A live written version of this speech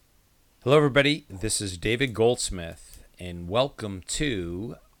Hello, everybody. This is David Goldsmith, and welcome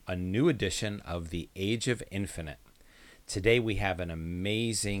to a new edition of The Age of Infinite. Today, we have an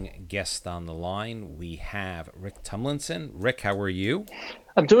amazing guest on the line. We have Rick Tumlinson. Rick, how are you?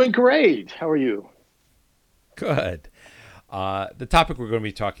 I'm doing great. How are you? Good. The topic we're going to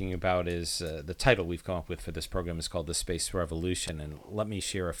be talking about is the title we've come up with for this program is called The Space Revolution. And let me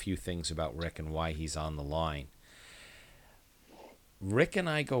share a few things about Rick and why he's on the line. Rick and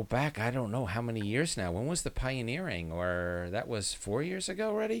I go back, I don't know how many years now. When was the pioneering? Or that was 4 years ago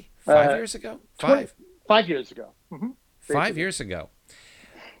already? Five Uh, years ago? 20, Five? 5 years ago. 5 Basically. years ago.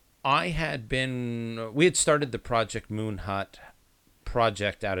 We had started the Project Moon Hut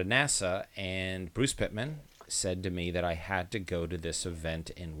project out of NASA, and Bruce Pittman said to me that I had to go to this event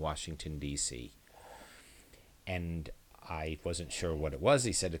in Washington, D.C. And I wasn't sure what it was.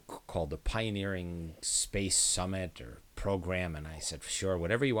 He said it called the Pioneering Space Summit or program, and I said, sure,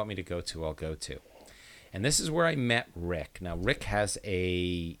 whatever you want me to go to, I'll go to. And this is where I met Rick. Now, Rick has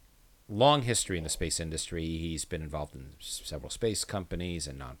a long history in the space industry. He's been involved in several space companies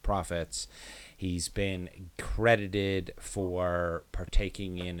and nonprofits. He's been credited for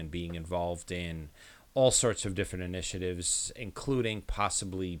partaking in and being involved in all sorts of different initiatives, including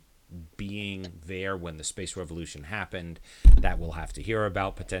possibly being there when the space revolution happened, that we'll have to hear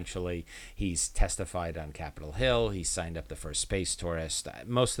about potentially. He's testified on Capitol Hill. He signed up the first space tourist.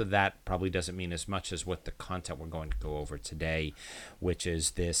 Most of that probably doesn't mean as much as what the content we're going to go over today, which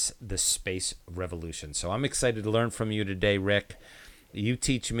is the space revolution. So I'm excited to learn from you today, Rick. You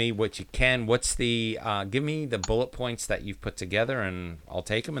teach me what you can. Give me the bullet points that you've put together, and I'll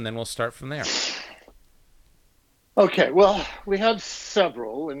take them, and then we'll start from there. Okay, well, we have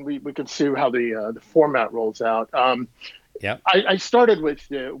several, and we can see how the format rolls out. Yep. I started with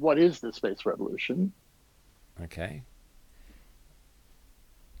what is the space revolution? Okay.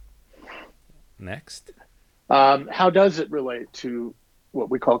 Next. How does it relate to what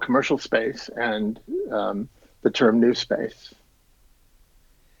we call commercial space and the term new space?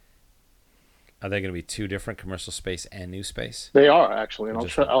 Are they going to be two different, commercial space and new space? They are actually, and Or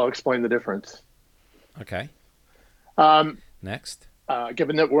just one? I'll explain the difference. Okay. Um, Next.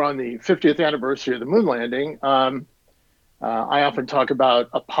 Given that we're on the 50th anniversary of the moon landing, I often talk about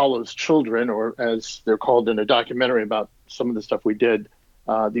Apollo's children, or as they're called in a documentary about some of the stuff we did,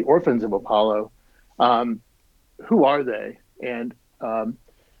 the orphans of Apollo. Um, who are they? And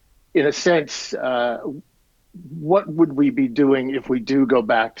in a sense, what would we be doing if we do go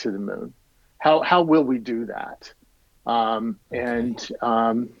back to the moon? How will we do that? Okay.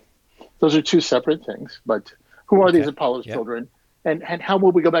 And those are two separate things. But who are these Okay. Apollo's Yep. children? And how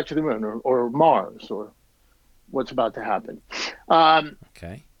will we go back to the moon or Mars or what's about to happen? Um,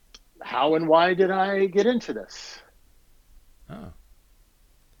 Okay. how and why did I get into this? Oh.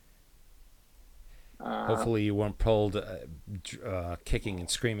 Uh, Hopefully you weren't pulled kicking and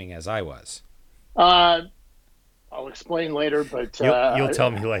screaming as I was. uh, I'll explain later, but You'll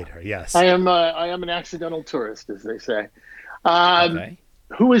tell me later. Yes. I am an accidental tourist, as they say. Um, Okay.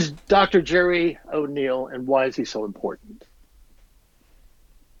 who is Dr. Jerry O'Neill, and why is he so important?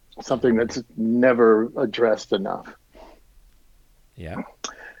 Something that's never addressed enough. Yeah.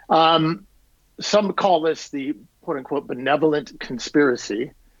 Um, some call this the quote unquote benevolent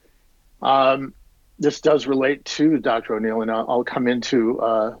conspiracy. Um, this does relate to Dr. O'Neill, and I'll come into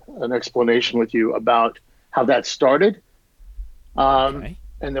an explanation with you about how that started, Okay.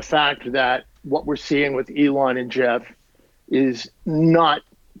 and the fact that what we're seeing with Elon and Jeff is not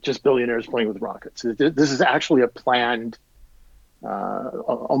just billionaires playing with rockets. This is actually a planned,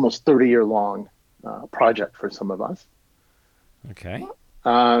 almost 30-year long project for some of us. Okay.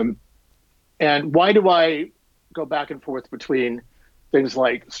 Um, and why do I go back and forth between things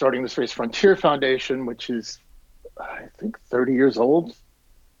like starting the Space Frontier Foundation, which is, I think, 30 years old,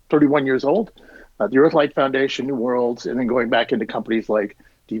 31 years old, the Earthlight Foundation, New Worlds, and then going back into companies like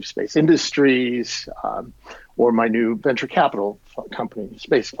Deep Space Industries, or my new venture capital company,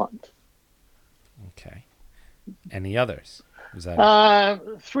 Space Fund. Okay. Any others? Is that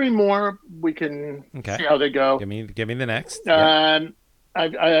Three more, we can okay? see how they go. Give me the next. Yep. Um,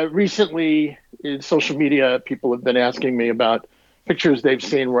 I recently in social media, people have been asking me about pictures they've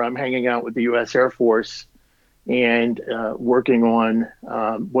seen where I'm hanging out with the U.S. Air Force and working on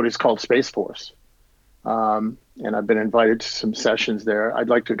what is called Space Force. And I've been invited to some sessions there. I'd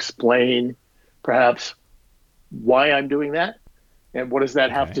like to explain perhaps why I'm doing that and what does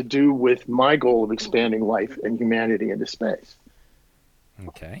that have Okay. to do with my goal of expanding life and humanity into space.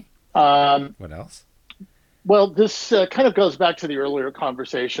 Okay. Um, What else? well, this kind of goes back to the earlier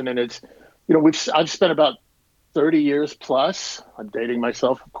conversation, and I've spent about 30 years plus. I'm dating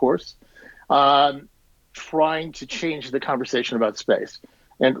myself, of course, trying to change the conversation about space.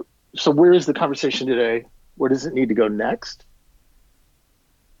 And so, where is the conversation today? Where does it need to go next?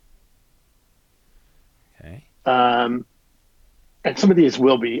 Okay. And some of these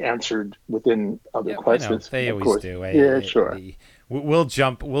will be answered within other Yeah, I know questions, they of always course. do. Yeah, sure. We'll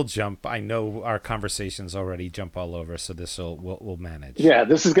jump. We'll jump. I know our conversations already jump all over, so this will we'll manage. Yeah,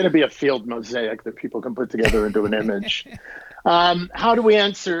 this is going to be a field mosaic that people can put together into an image. How do we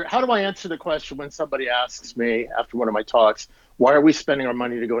answer? How do I answer the question when somebody asks me after one of my talks, "Why are we spending our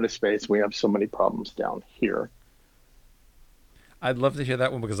money to go into space? We have so many problems down here." I'd love to hear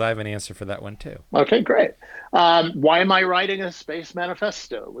that one because I have an answer for that one too. Okay, great. Why am I writing a space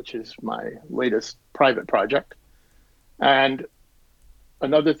manifesto, which is my latest private project? And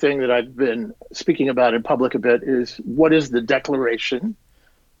another thing that I've been speaking about in public a bit is what is the Declaration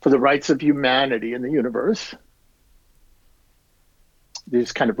for the Rights of Humanity in the Universe?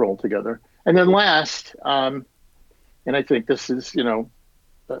 These kind of roll together. And then last, and I think this is,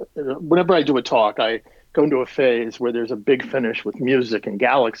 whenever I do a talk, I go into a phase where there's a big finish with music and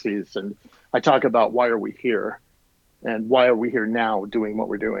galaxies. And I talk about why are we here and why are we here now doing what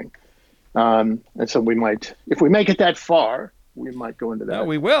we're doing. And so we might, if we make it that far, we might go into that. No,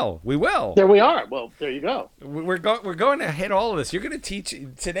 we will. We will. There we are. Well, there you go. We're going to hit all of this. You're going to teach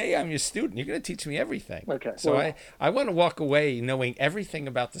today. I'm your student. You're going to teach me everything. Okay. So well, I want to walk away knowing everything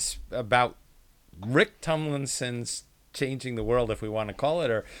about this, about Rick Tumlinson's changing the world, if we want to call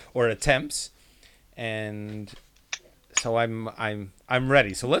it, or attempts. And so I'm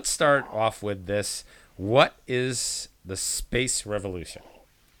ready. So let's start off with this. What is the space revolution?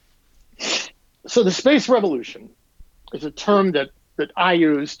 So the space revolution is a term that I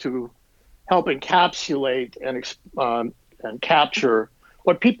use to help encapsulate and capture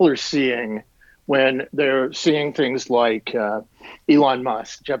what people are seeing when they're seeing things like Elon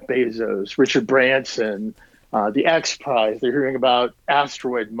Musk, Jeff Bezos, Richard Branson, the X Prize. They're hearing about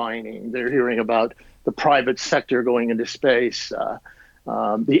asteroid mining. They're hearing about the private sector going into space,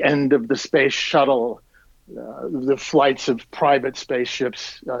 the end of the space shuttle, the flights of private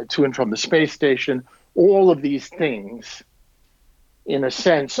spaceships to and from the space station. All of these things, in a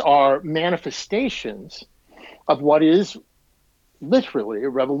sense, are manifestations of what is literally a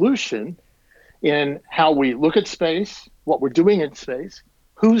revolution in how we look at space, what we're doing in space,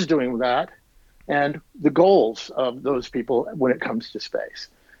 who's doing that, and the goals of those people when it comes to space.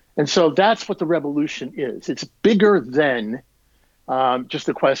 And so that's what the revolution is. It's bigger than just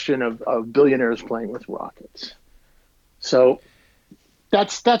a question of billionaires playing with rockets. So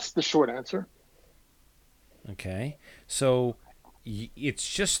that's the short answer. Okay. So it's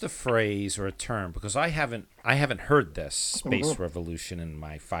just a phrase or a term because I haven't heard this space revolution in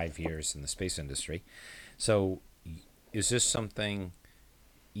my 5 years in the space industry. So is this something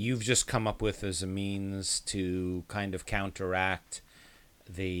you've just come up with as a means to kind of counteract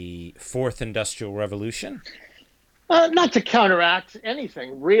the fourth industrial revolution? Not to counteract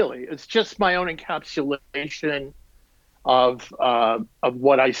anything, really. It's just my own encapsulation of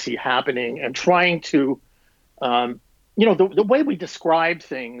what I see happening and trying to, the way we describe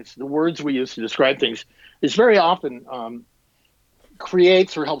things, the words we use to describe things, is very often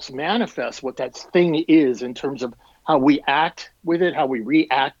creates or helps manifest what that thing is in terms of how we act with it, how we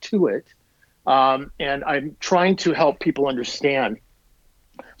react to it. And I'm trying to help people understand.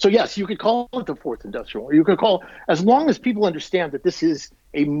 So yes, you could call it the fourth industrial, or you could call, as long as people understand that this is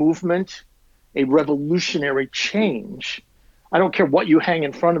a movement, a revolutionary change. I don't care what you hang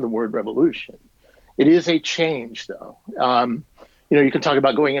in front of the word revolution. It is a change, though. You can talk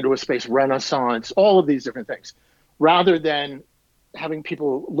about going into a space renaissance, all of these different things, rather than having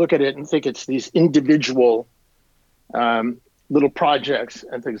people look at it and think it's these individual little projects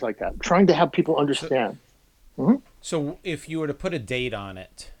and things like that. Trying to have people understand. So if you were to put a date on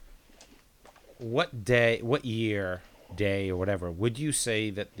it, what day, what year, day, or whatever, would you say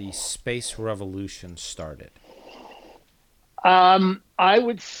that the space revolution started? I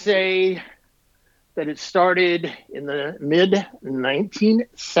would say that it started in the mid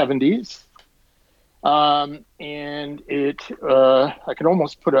 1970s. And I can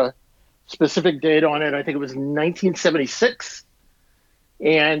almost put a specific date on it. I think it was 1976.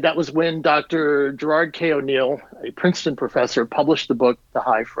 And that was when Dr. Gerard K. O'Neill, a Princeton professor, published the book, The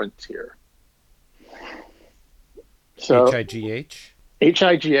High Frontier. So HIGH?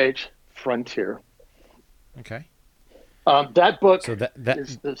 HIGH, Frontier. Okay. That book so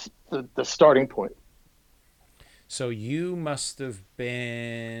is the starting point. So you must have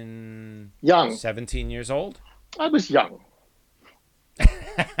been young, 17 years old? I was young.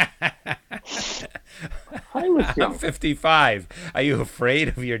 I was I'm young. 55. Are you afraid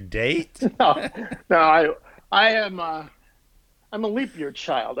of your date? No, no, I am. I'm a leap year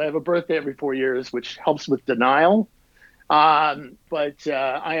child. I have a birthday every 4 years, which helps with denial. But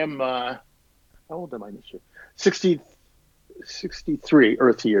I am. How old am I this year? 60, 63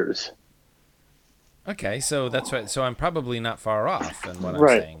 Earth years. Okay, so that's right. So I'm probably not far off in what I'm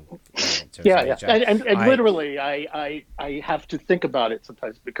Right. saying in terms Yeah, of yeah. age. And I literally, I have to think about it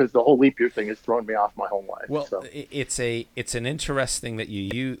sometimes because the whole leap year thing has thrown me off my whole life. Well, So. it's an interesting that you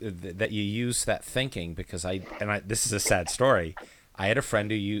use that thinking because this is a sad story. I had a friend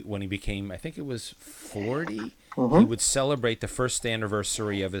when he became, I think it was 40, he Hmm. would celebrate the first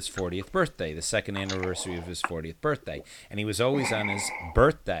anniversary of his 40th birthday, the second anniversary of his 40th birthday, and he was always on his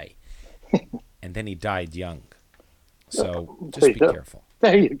birthday, and then he died young. So There just you be go. careful.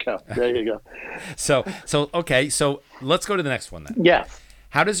 There you go. There you go. So okay, so let's go to the next one then. Yes.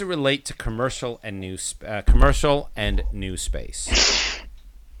 How does it relate to commercial and new space?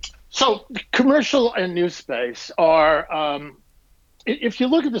 So commercial and new space are, if you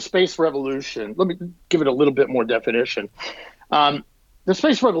look at the space revolution, let me give it a little bit more definition. Um, the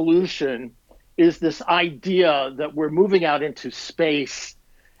space revolution is this idea that we're moving out into space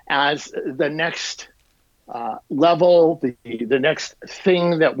as the next level, the next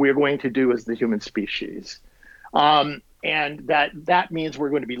thing that we're going to do as the human species. And that means we're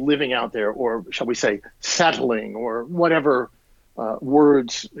going to be living out there, or shall we say, settling, or whatever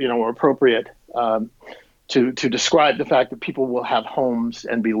words are appropriate to describe the fact that people will have homes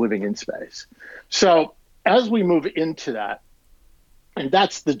and be living in space. So as we move into that, and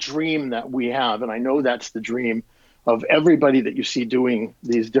that's the dream that we have, and I know that's the dream of everybody that you see doing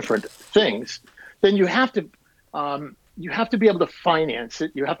these different things, then you have to be able to finance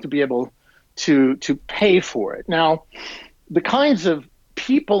it. You have to be able to pay for it. Now, the kinds of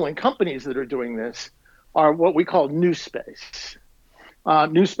people and companies that are doing this are what we call new space.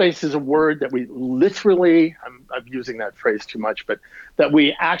 New space is a word that we literally, I'm using that phrase too much, but that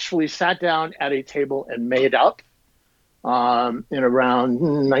we actually sat down at a table and made up in around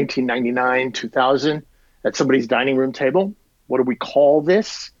 1999, 2000 at somebody's dining room table. What do we call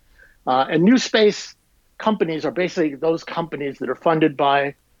this? And new space companies are basically those companies that are funded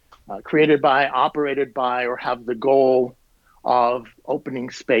by, created by, operated by, or have the goal of opening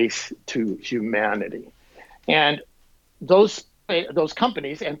space to humanity. And those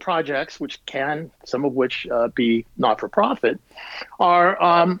companies and projects, which some of which be not for profit,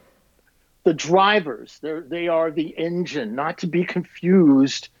 are the drivers. They are the engine, not to be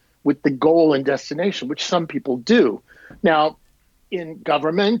confused with the goal and destination, which some people do. Now, in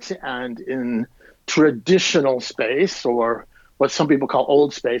government and in traditional space, or what some people call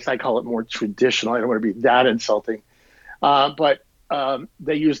old space, I call it more traditional. I don't want to be that insulting, but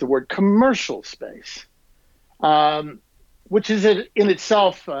they use the word commercial space. Which is in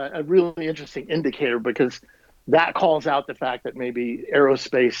itself a really interesting indicator because that calls out the fact that maybe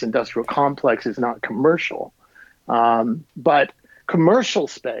aerospace industrial complex is not commercial. But commercial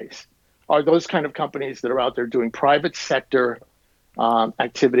space are those kind of companies that are out there doing private sector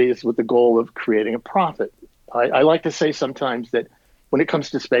activities with the goal of creating a profit. I like to say sometimes that when it comes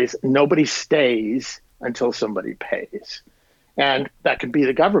to space, nobody stays until somebody pays. And that can be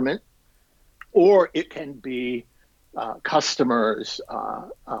the government, or it can be customers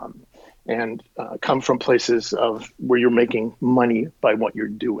and come from places of where you're making money by what you're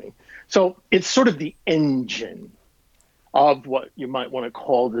doing. So it's sort of the engine of what you might want to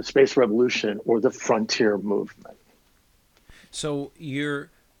call the space revolution or the frontier movement. So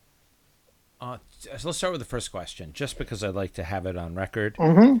let's start with the first question, just because I'd like to have it on record.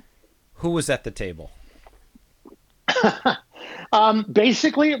 Mm-hmm. Who was at the table?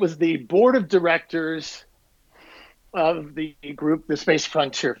 Basically, it was the board of directors of the group, the Space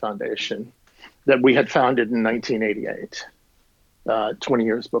Frontier Foundation, that we had founded in 1988, 20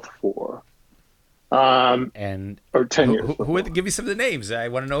 years before. And or 10 years who before. give me some of the names? I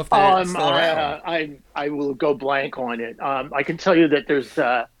want to know if they're still around. I will go blank on it. I can tell you that there's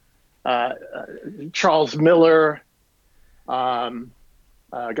Charles Miller, a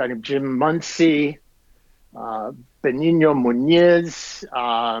guy named Jim Muncie, Benigno Muniz,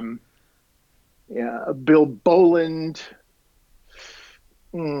 Bill Boland,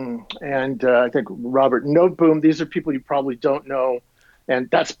 and I think Robert Noteboom. These are people you probably don't know. And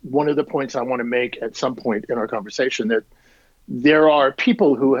that's one of the points I want to make at some point in our conversation, that there are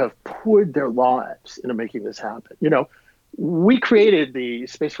people who have poured their lives into making this happen. We created the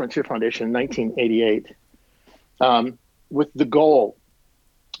Space Frontier Foundation in 1988 with the goal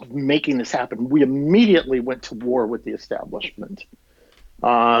of making this happen. We immediately went to war with the establishment.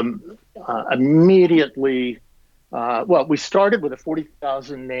 Immediately, well, we started with a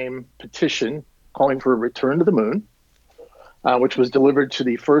 40,000 name petition calling for a return to the moon, which was delivered to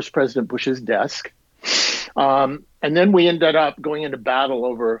the first President Bush's desk. And then we ended up going into battle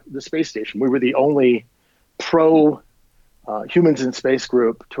over the space station. We were the only pro humans in space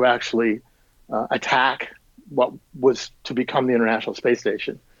group to actually attack what was to become the International Space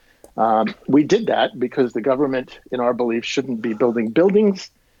Station. We did that because the government, in our belief, shouldn't be building buildings,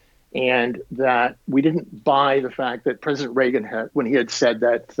 and that we didn't buy the fact that President Reagan had, when he had said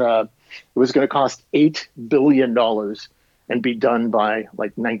that it was going to cost $8 billion and be done by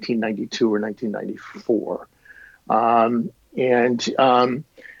like 1992 or 1994.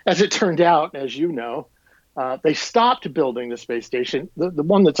 As it turned out, as you know, they stopped building the space station. The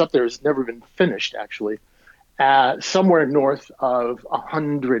one that's up there has never been finished, actually, somewhere north of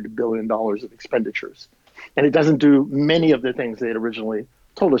 $100 billion of expenditures. And it doesn't do many of the things they had originally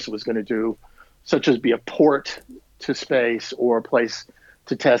told us it was going to do, such as be a port to space or a place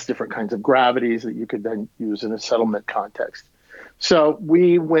to test different kinds of gravities that you could then use in a settlement context. So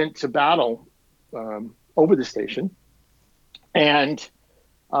we went to battle over the station and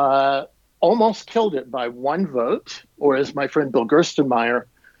almost killed it by one vote, or as my friend Bill Gerstenmaier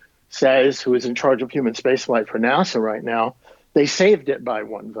says, who is in charge of human spaceflight for NASA right now, they saved it by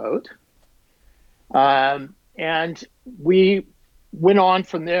one vote. And we went on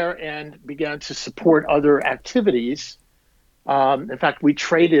from there and began to support other activities. In fact, we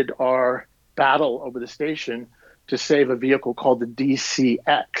traded our battle over the station to save a vehicle called the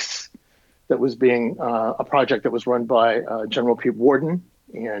DCX that was being a project that was run by General Pete Worden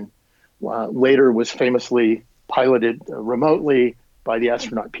and later was famously piloted remotely by the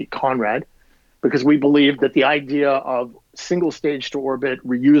astronaut Pete Conrad, because we believed that the idea of single stage to orbit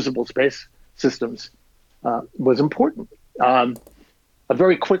reusable space systems was important. A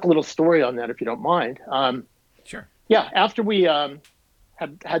very quick little story on that, if you don't mind. Sure. Yeah, after we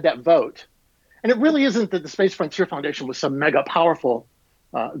had that vote, and it really isn't that the Space Frontier Foundation was some mega powerful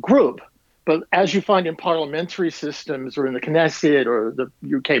group, but as you find in parliamentary systems or in the Knesset or the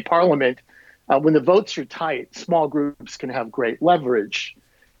UK Parliament, when the votes are tight, small groups can have great leverage.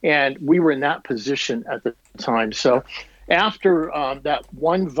 And we were in that position at the time. So after that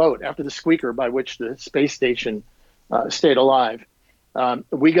one vote, after the squeaker by which the space station stayed alive,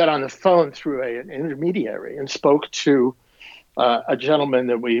 we got on the phone through an intermediary and spoke to a gentleman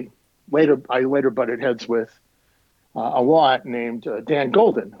that I later butted heads with a lot, named Dan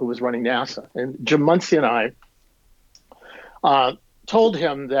Golden, who was running NASA. And Jim Muncie and I told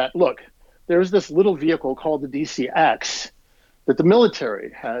him that, look, there's this little vehicle called the DCX that the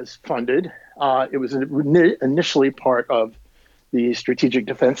military has funded. It was initially part of the Strategic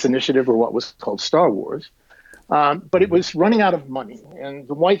Defense Initiative, or what was called Star Wars. But it was running out of money. And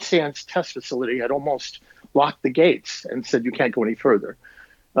the White Sands test facility had almost locked the gates and said, you can't go any further.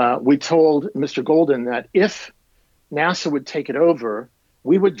 We told Mr. Golden that if NASA would take it over,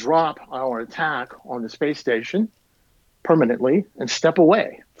 we would drop our attack on the space station permanently and step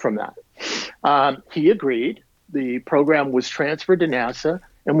away from that. He agreed. The program was transferred to NASA,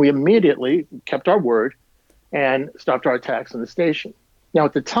 and we immediately kept our word and stopped our attacks on the station. Now,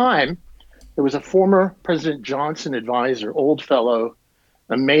 at the time, there was a former President Johnson advisor, old fellow,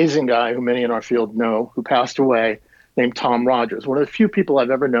 amazing guy who many in our field know, who passed away, named Tom Rogers, one of the few people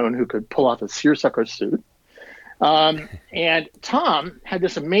I've ever known who could pull off a seersucker suit. And Tom had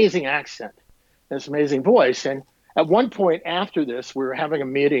this amazing accent, this amazing voice. And at one point after this, we were having a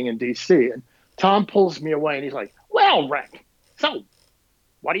meeting in D.C., and Tom pulls me away and he's like, well, Rick, so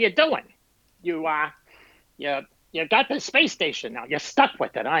what are you doing? You got this space station now. You're stuck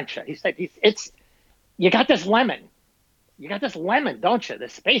with it, aren't you? He said, you got this lemon. You got this lemon, don't you? The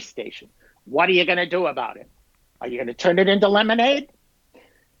space station. What are you going to do about it? Are you going to turn it into lemonade?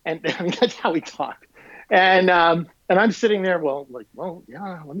 And I mean, that's how he talked. And I'm sitting there,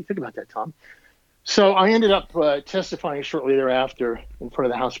 yeah, let me think about that, Tom. So I ended up testifying shortly thereafter in front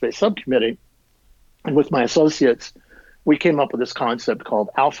of the House Space Subcommittee. And with my associates, we came up with this concept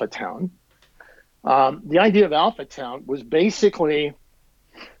called Alpha Town. The idea of Alpha Town was basically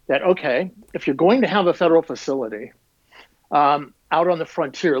that, okay, if you're going to have a federal facility out on the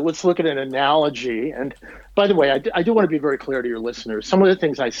frontier, let's look at an analogy. And by the way, I do want to be very clear to your listeners. Some of the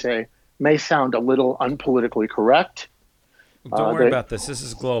things I say may sound a little unpolitically correct. Don't worry about this. This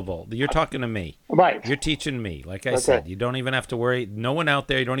is global. You're talking to me. Right. You're teaching me. Like I said, you don't even have to worry. No one out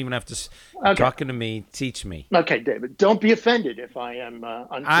there, you don't even have to. Talking to me, teach me. Okay, David. Don't be offended if I am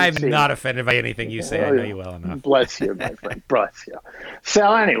I'm not offended by anything you say. I know you well enough. Bless you, my friend. Bless you.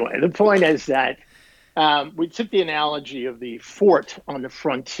 So anyway, the point is that We took the analogy of the fort on the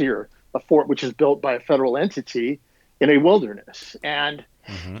frontier, a fort which is built by a federal entity in a wilderness. And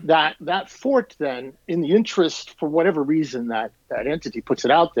Mm-hmm. that fort then, in the interest, for whatever reason that entity puts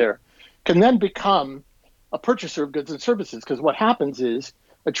it out there, can then become a purchaser of goods and services. Because what happens is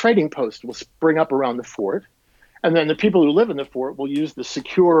a trading post will spring up around the fort, and then the people who live in the fort will use the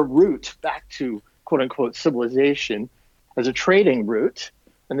secure route back to quote unquote civilization as a trading route.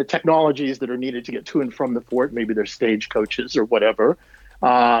 And the technologies that are needed to get to and from the fort, maybe they're stagecoaches or whatever.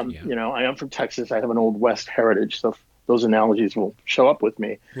 Yeah. I am from Texas. I have an old West heritage, so those analogies will show up with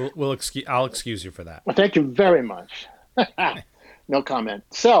me. I'll excuse you for that. Well, thank you very much. No comment.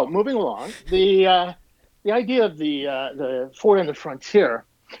 So moving along, the idea of the fort and the frontier.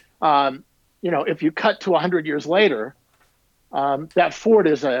 If you cut to 100 years later, that fort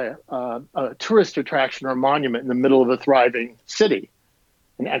is a tourist attraction or a monument in the middle of a thriving city,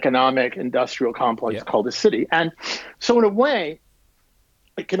 an economic industrial complex Yep. called a city. And so in a way,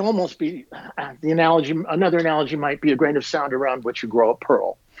 it can almost be another analogy might be a grain of sand around which you grow a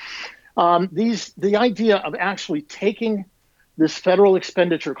pearl. The idea of actually taking this federal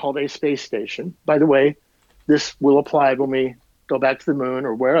expenditure called a space station, by the way, this will apply when we go back to the moon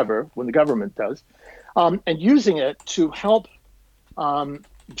or wherever, when the government does, and using it to help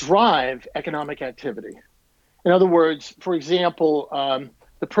drive economic activity. In other words, for example,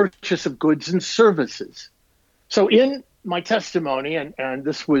 the purchase of goods and services. So in my testimony, and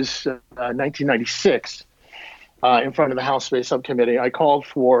this was 1996, in front of the House Space Subcommittee, I called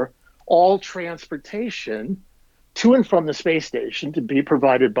for all transportation to and from the space station to be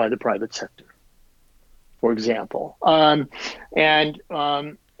provided by the private sector, for example. And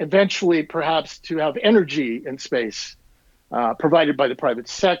eventually, perhaps to have energy in space provided by the private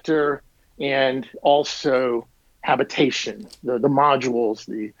sector, and also habitation, the modules,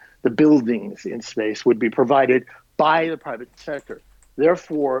 the buildings in space would be provided by the private sector.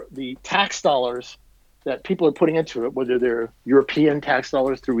 Therefore, the tax dollars that people are putting into it, whether they're European tax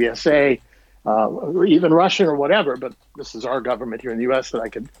dollars through ESA, or even Russian or whatever, but this is our government here in the US that I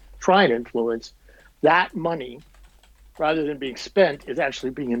could try and influence, that money, rather than being spent, is actually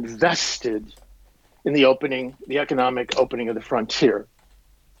being invested in the economic opening of the frontier.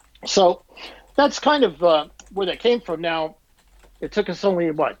 So that's kind of where that came from. Now, it took us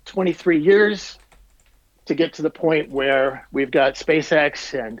only, 23 years to get to the point where we've got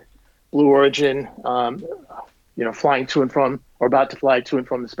SpaceX and Blue Origin, flying to and from, or about to fly to and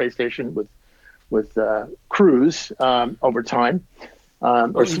from the space station with crews over time.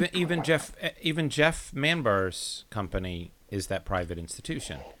 Well, even Jeff Manbar's company is that private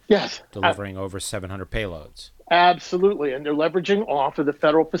institution. Yes, delivering over 700 payloads. Absolutely, and they're leveraging off of the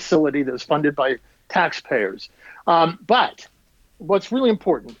federal facility that's funded by taxpayers. But what's really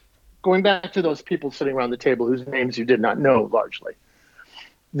important, going back to those people sitting around the table whose names you did not know largely,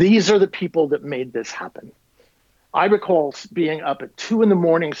 these are the people that made this happen. I recall being up at 2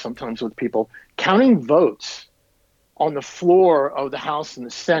 a.m. sometimes with people, counting votes on the floor of the House and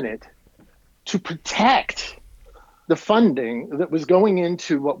the Senate to protect the funding that was going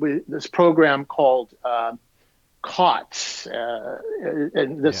into this program called COTS.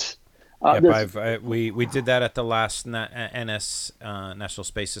 And this. We did that at the last National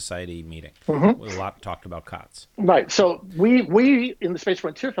Space Society meeting. Mm-hmm. We talked about COTS. Right. So we in the Space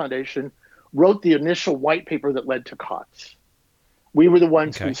Frontier Foundation wrote the initial white paper that led to COTS. We were the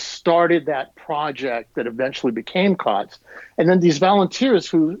ones who started that project that eventually became COTS. And then these volunteers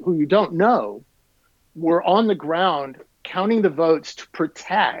who you don't know were on the ground counting the votes to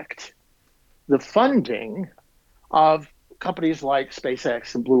protect the funding of companies like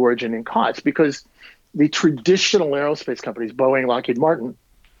SpaceX and Blue Origin and COTS, because the traditional aerospace companies, Boeing, Lockheed Martin,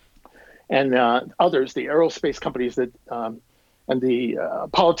 and others, the aerospace companies that and the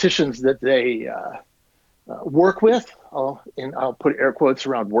politicians that they work with, and I'll put air quotes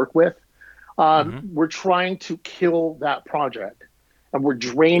around work with, we're trying to kill that project, and we're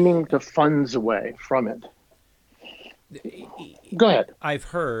draining the funds away from it. Go ahead. I've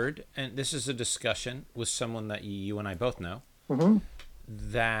heard, and this is a discussion with someone that you and I both know,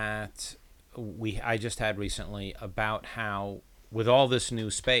 that I just had recently, about how with all this new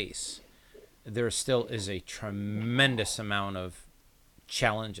space, there still is a tremendous amount of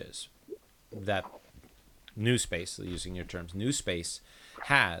challenges that new space, using your terms, new space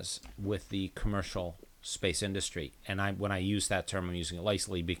has with the commercial space industry. And when I use that term, I'm using it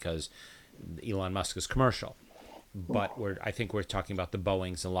lightly because Elon Musk is commercial. But I think we're talking about the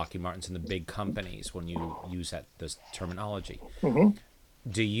Boeings and Lockheed Martins and the big companies when you use this terminology. Mm-hmm.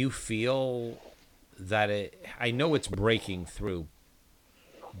 Do you feel that I know it's breaking through,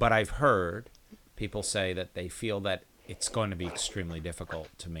 but I've heard people say that they feel that it's going to be extremely difficult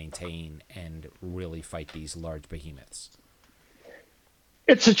to maintain and really fight these large behemoths.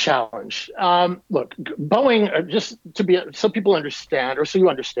 It's a challenge. Look, Boeing, just to be so people understand, or so you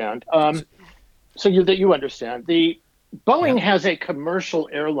understand, that you understand, the Boeing has a commercial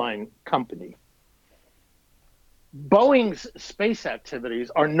airline company. Boeing's space activities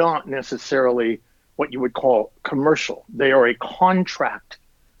are not necessarily what you would call commercial. They are a contract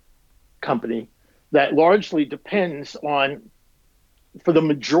company that largely depends on, for the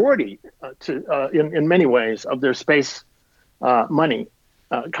majority, in many ways, of their space money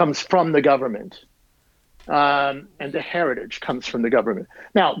comes from the government, and the heritage comes from the government.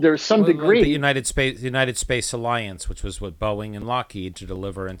 Now, there's some degree the United Space Alliance, which was what Boeing and Lockheed to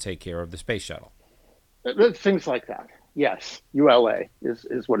deliver and take care of the space shuttle. Things like that. Yes, ULA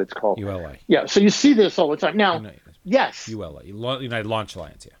is what it's called. ULA. Yeah. So you see this all the time. Now, yes. ULA, United Launch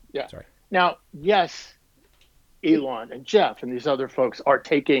Alliance. Yeah. Sorry. Now, yes, Elon and Jeff and these other folks are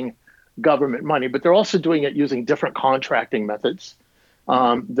taking government money, but they're also doing it using different contracting methods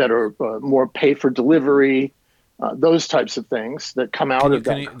that are more pay for delivery, those types of things that come out of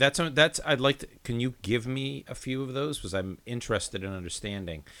that. That's I'd like to. Can you give me a few of those? Because I'm interested in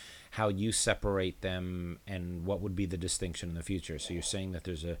understanding how you separate them and what would be the distinction in the future. So you're saying that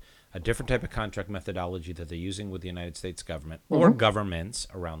there's a different type of contract methodology that they're using with the United States government or governments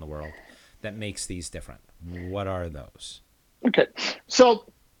around the world that makes these different. What are those? Okay,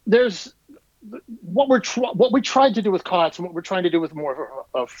 so there's what we tried to do with COTS and what we're trying to do with more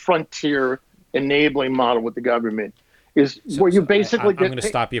of a frontier enabling model with the government is where you basically I'm going to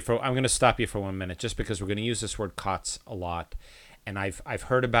stop you for 1 minute, just because we're going to use this word COTS a lot. And I've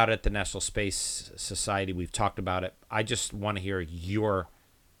heard about it at the National Space Society. We've talked about it. I just want to hear your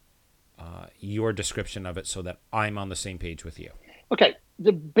description of it so that I'm on the same page with you. Okay.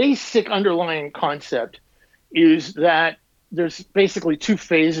 The basic underlying concept is that there's basically two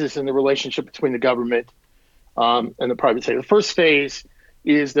phases in the relationship between the government and the private sector. The first phase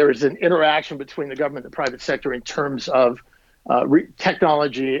is there is an interaction between the government and the private sector in terms of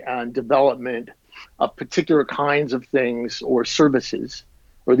technology and development of particular kinds of things or services,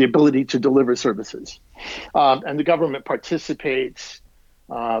 or the ability to deliver services. And the government participates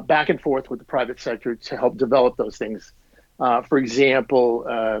back and forth with the private sector to help develop those things. For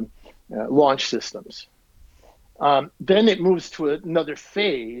example, launch systems. Then it moves to another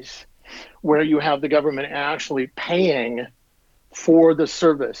phase where you have the government actually paying for the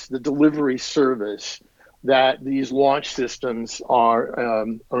service, the delivery service that these launch systems are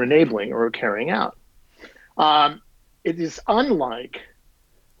enabling or carrying out. It is unlike,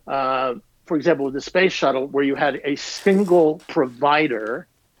 for example, with the space shuttle, where you had a single provider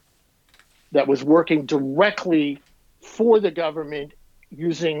that was working directly for the government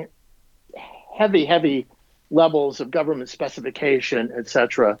using heavy levels of government specification, et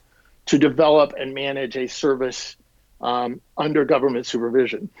cetera, to develop and manage a service under government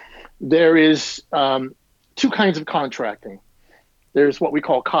supervision. There is two kinds of contracting. There's what we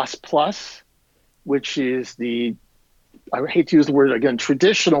call cost plus, which is I hate to use the word again,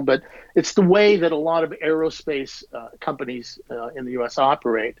 traditional, but it's the way that a lot of aerospace companies in the U.S.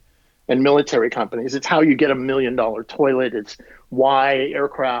 operate, and military companies. It's how you get $1 million toilet. It's why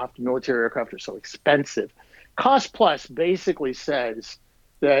military aircraft are so expensive. Cost plus basically says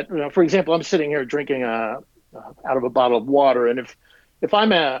that, for example, I'm sitting here drinking out of a bottle of water, and if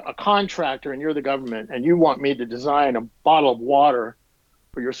I'm a contractor and you're the government and you want me to design a bottle of water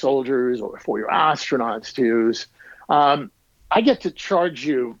for your soldiers or for your astronauts to use, I get to charge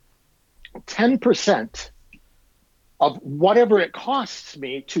you 10% of whatever it costs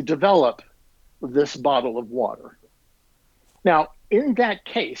me to develop this bottle of water. Now, in that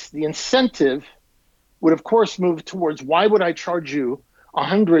case, the incentive would, of course, move towards, why would I charge you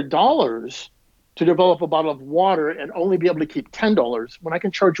 $100 to develop a bottle of water and only be able to keep $10 when I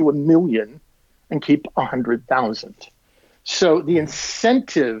can charge you $1 million and keep 100,000? So the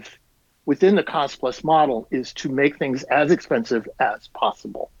incentive within the cost plus model is to make things as expensive as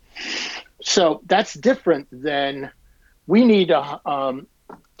possible. So that's different than, we need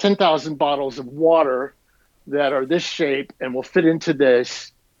 10,000 bottles of water that are this shape and will fit into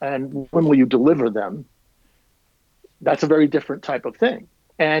this, and when will you deliver them? That's a very different type of thing.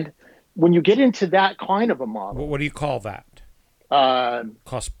 And when you get into that kind of a model, what do you call that?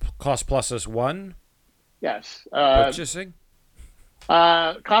 Cost plus is one? Yes. Purchasing?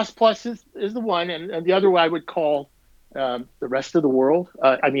 Cost plus is the one, and the other I would call the rest of the world.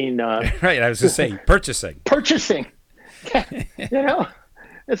 Right, I was going to say purchasing. Purchasing.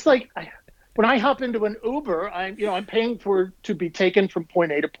 It's like, when I hop into an Uber, I'm paying for to be taken from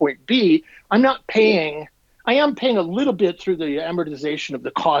point A to point B. I'm not paying. I am paying a little bit through the amortization of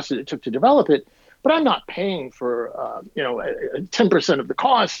the cost that it took to develop it, but I'm not paying for 10% of the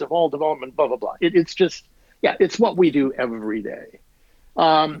cost of all development. Blah blah blah. It's just it's what we do every day.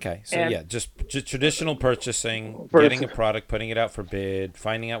 Okay, so just traditional purchasing, getting a product, putting it out for bid,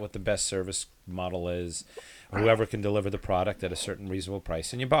 finding out what the best service model is, whoever can deliver the product at a certain reasonable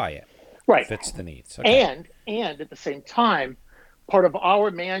price, and you buy it. Right. Fits the needs. Okay. And at the same time, part of our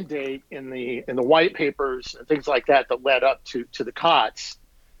mandate in the white papers and things like that led up to the COTS.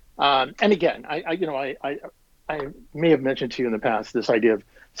 And again, I may have mentioned to you in the past this idea of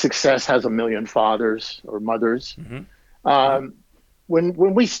success has a million fathers or mothers. Mm-hmm.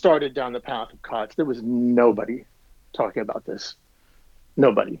 When we started down the path of COTS, there was nobody talking about this.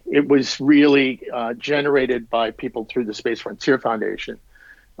 Nobody. It was really generated by people through the Space Frontier Foundation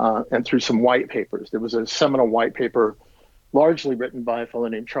and through some white papers. There was a seminal white paper largely written by a fellow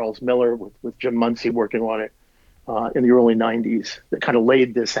named Charles Miller with Jim Muncie working on it in the early 90s that kind of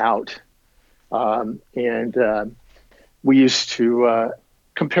laid this out. And we used to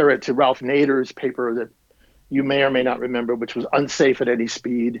compare it to Ralph Nader's paper that you may or may not remember, which was Unsafe at Any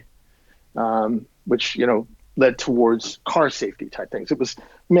Speed, which, led towards car safety type things. It was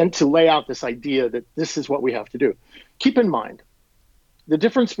meant to lay out this idea that this is what we have to do. Keep in mind, the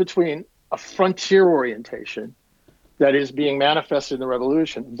difference between a frontier orientation that is being manifested in the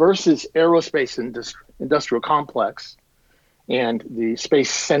revolution versus aerospace industrial complex and the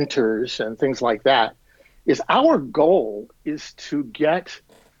space centers and things like that is our goal is to get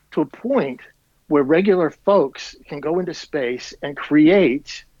to a point where regular folks can go into space and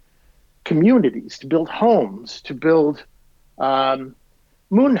create communities, to build homes, to build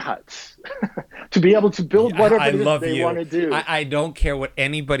moon huts, to be able to build whatever it is they want to do. I don't care what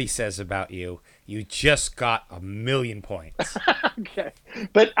anybody says about you. You just got 1,000,000 points. Okay.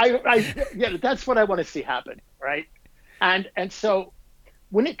 But that's what I want to see happen, right? And so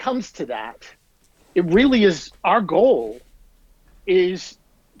when it comes to that, it really is our goal is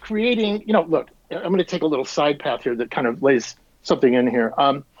creating, look, I'm going to take a little side path here that kind of lays something in here.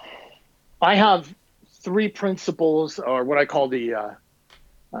 I have 3 principles, or what I call the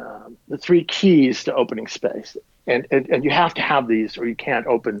 3 keys to opening space. And you have to have these or you can't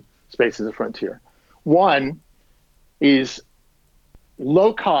open space as a frontier. One is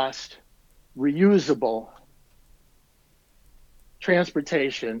low cost, reusable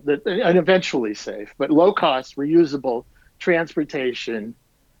transportation, and eventually safe, but low cost, reusable transportation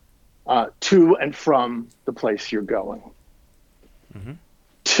to and from the place you're going. Mm-hmm.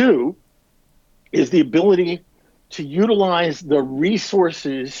 2 is the ability to utilize the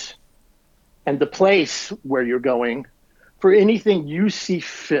resources and the place where you're going for anything you see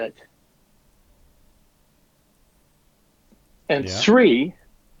fit. And 3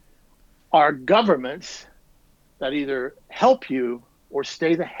 are governments that either help you or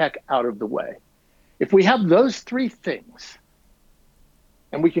stay the heck out of the way. If we have those 3 things,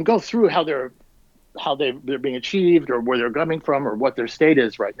 and we can go through how they're being achieved or where they're coming from or what their state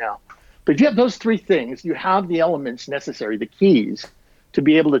is right now. But if you have those 3 things, you have the elements necessary, the keys, to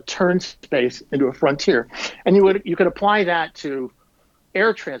be able to turn space into a frontier. And you could apply that to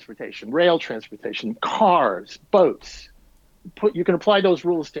air transportation, rail transportation, cars, boats. You can apply those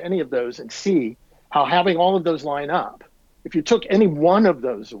rules to any of those and see how having all of those line up, if you took any one of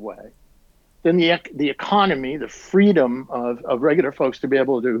those away, then the economy, the freedom of regular folks to be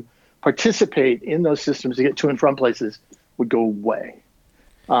able to participate in those systems to get to and from places would go away.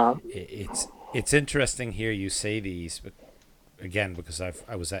 It's interesting here you say these, but again, because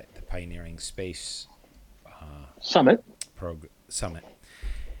I was at the Pioneering Space Summit,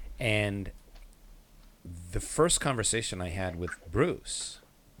 and the first conversation I had with Bruce,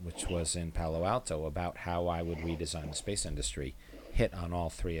 which was in Palo Alto, about how I would redesign the space industry, hit on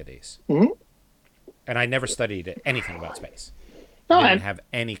all 3 of these. Mm-hmm. And I never studied anything about space. I didn't have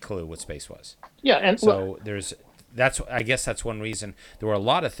any clue what space was. Yeah, and so I guess that's one reason. There were a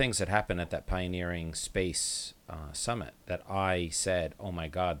lot of things that happened at that Pioneering Space Summit that I said, oh my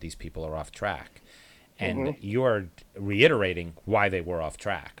God, these people are off track. And you're reiterating why they were off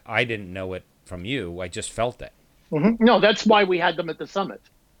track. I didn't know it from you. I just felt it. Mm-hmm. No, that's why we had them at the summit,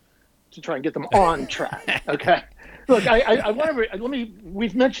 to try and get them on track. Okay. Look, I want to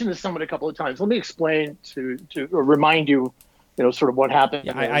we've mentioned this summit a couple of times. Let me explain to remind you, sort of what happened.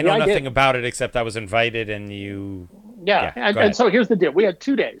 Yeah, I know nothing about it except I was invited and you. Yeah. And so here's the deal. We had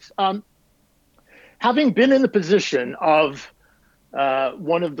 2 days. Having been in the position of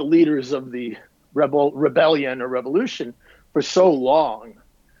one of the leaders of the rebellion or revolution for so long,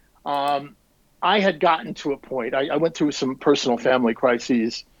 I had gotten to a point. I went through some personal family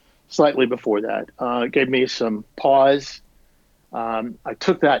crises slightly before that. It gave me some pause. I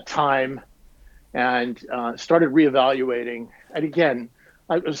took that time and started reevaluating. And again,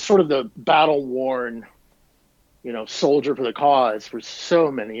 I was sort of the battle-worn, soldier for the cause for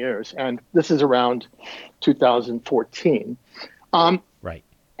so many years. And this is around 2014 Right.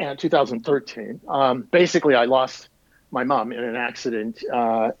 and 2013. Basically, I lost my mom in an accident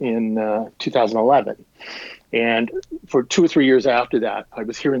in 2011. And for 2 or 3 years after that, I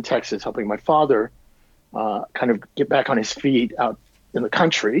was here in Texas helping my father kind of get back on his feet out in the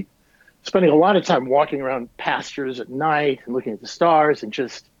country, spending a lot of time walking around pastures at night and looking at the stars, and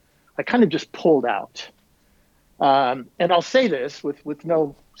I kind of just pulled out. And I'll say this with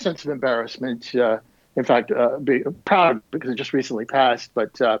no sense of embarrassment. In fact, be proud because it just recently passed.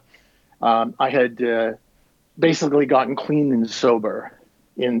 But I had basically gotten clean and sober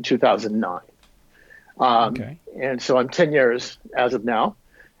in 2009. Okay. And so I'm 10 years as of now.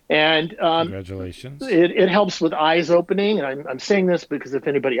 And Congratulations. it helps with eyes opening. And I'm saying this because if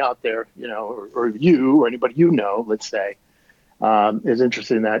anybody out there, or you or anybody let's say, is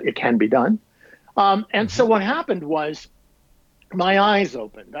interested in that, it can be done. And so what happened was my eyes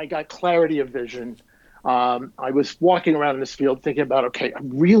opened. I got clarity of vision. I was walking around in this field thinking about, okay, I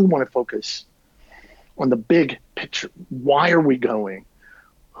really want to focus on the big picture. Why are we going?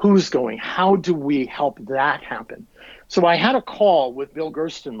 Who's going? How do we help that happen? So I had a call with Bill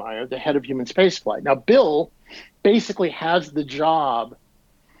Gerstenmaier, the head of human spaceflight. Now, Bill basically has the job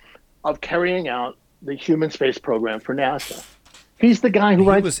of carrying out the human space program for NASA. He's the guy who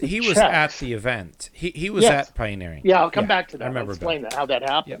writes the checks. He was at the event. He was at Pioneering. Yeah, I'll come back to that. I remember I'll explain Bill. how that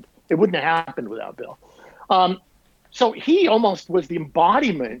happened. Yep. It wouldn't have happened without Bill. So he almost was the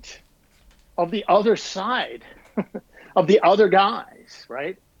embodiment of the other side, of the other guys,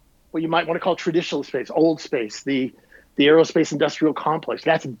 right? What you might want to call traditional space, old space, the aerospace industrial complex.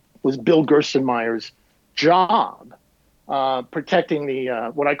 That was Bill Gerstenmaier's job, protecting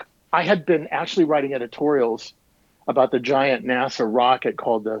the I had been actually writing editorials about the giant NASA rocket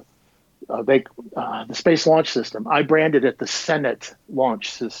called the Space Launch System. I branded it the Senate Launch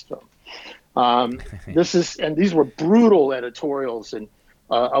System. These were brutal editorials and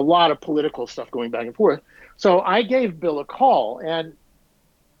a lot of political stuff going back and forth. So I gave Bill a call, and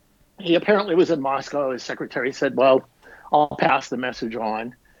he apparently was in Moscow. His secretary said, well, I'll pass the message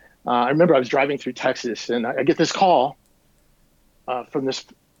on. I remember I was driving through Texas, and I get this call from this,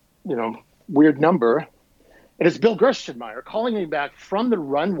 weird number. And it's Bill Gerstenmaier calling me back from the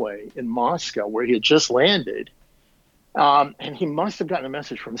runway in Moscow where he had just landed. And he must have gotten a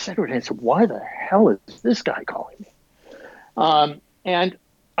message from the secretary and said, why the hell is this guy calling me? And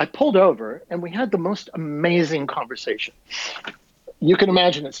I pulled over, and we had the most amazing conversation. You can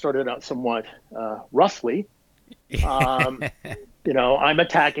imagine it started out somewhat roughly. I'm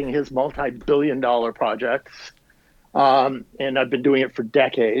attacking his multi-billion-dollar projects, and I've been doing it for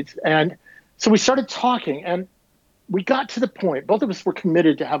decades. And so we started talking, and we got to the point, both of us were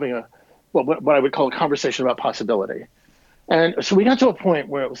committed to having what I would call a conversation about possibility. And so we got to a point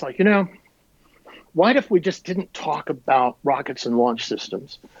where it was like, what if we just didn't talk about rockets and launch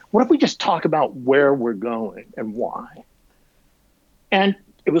systems? What if we just talk about where we're going and why? And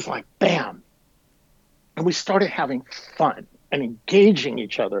it was like, bam. And we started having fun and engaging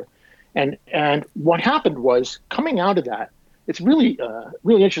each other. And what happened was, coming out of that, it's really,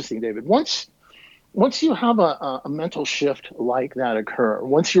 really interesting, David. Once you have a mental shift like that occur,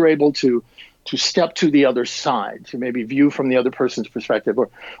 once you're able to step to the other side, to maybe view from the other person's perspective,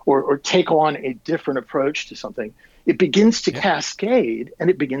 or take on a different approach to something, it begins to cascade and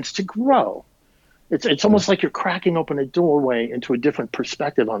it begins to grow. It's almost like you're cracking open a doorway into a different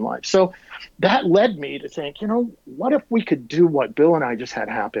perspective on life. So that led me to think, what if we could do what Bill and I just had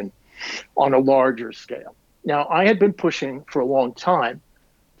happen on a larger scale? Now, I had been pushing for a long time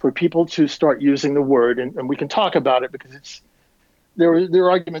for people to start using the word, and we can talk about it because there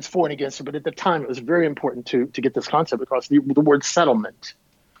are arguments for and against it, but at the time it was very important to get this concept across, the word settlement,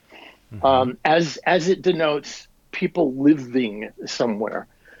 as it denotes people living somewhere.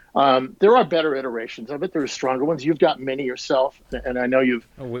 There are better iterations of it. There are stronger ones. You've got many yourself, and I know you've.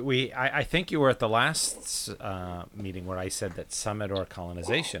 I think you were at the last meeting where I said that summit or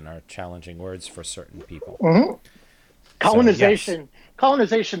colonization are challenging words for certain people. Mm-hmm. Colonization, so, yes.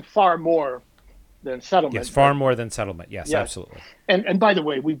 Colonization far more than settlement. Yes, far more than settlement. Yes, absolutely. And by the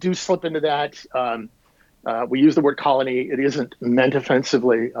way, we do slip into that. We use the word colony. It isn't meant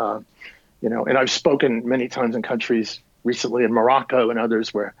offensively, and I've spoken many times in countries recently in Morocco and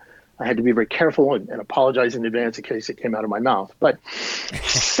others where I had to be very careful and apologize in advance in case it came out of my mouth. But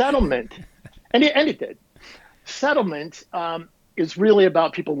settlement And it did. Settlement is really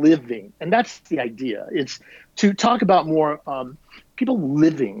about people living, and that's the idea. It's to talk about more people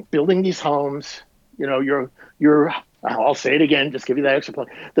living, building these homes. You know, your I'll say it again, just give you that extra plug.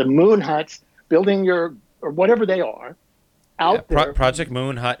 The moon huts, building your or whatever they are Yeah, out there. Project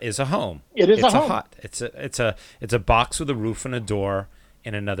Moon Hut is a home. It is a It's a home. hut. It's a box with a roof and a door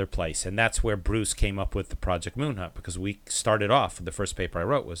in another place, and that's where Bruce came up with the Project Moon Hut, because we started off. The first paper I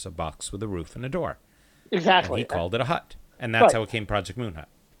wrote was a box with a roof and a door, and he Exactly. called it a hut, and that's Right. how it came Project Moon Hut.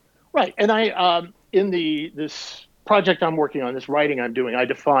 Right. And I in the this project I'm working on, this writing I'm doing, I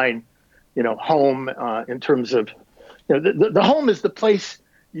define, home in terms of, the home is the place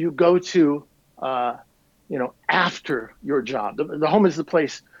you go to, after your job. The home is the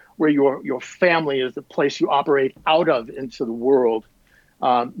place where your family is, the place you operate out of into the world,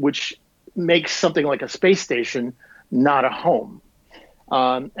 which makes something like a space station not a home.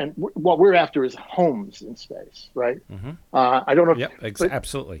 And what we're after is homes in space, right? I don't know. Yep, But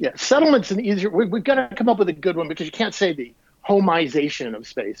absolutely. yeah, settlement's an easier. We've got to come up with a good one because you can't say the homization of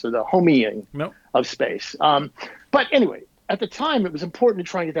space or the homing Nope. of space. But anyway, at the time, it was important to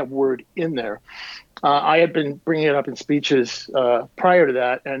try and get that word in there. I had been bringing it up in speeches prior to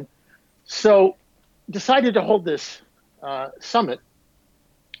that, and so decided to hold this summit.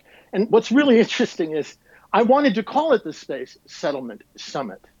 And what's really interesting is I wanted to call it the Space Settlement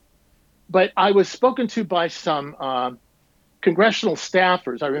Summit, but I was spoken to by some congressional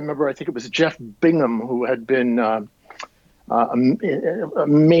staffers. I remember, I think it was Jeff Bingham, who had been a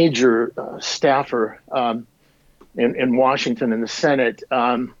major staffer in Washington in the Senate.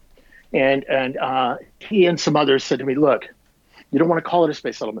 And he and some others said to me, look, you don't want to call it a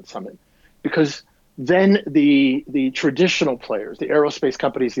Space Settlement Summit because then the traditional players, the aerospace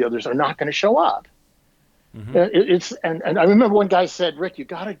companies, the others are not going to show up. And I remember one guy said, Rick, you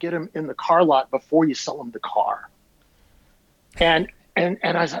got to get him in the car lot before you sell him the car. And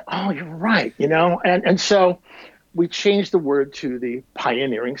I was like, oh, you're right, and so we changed the word to the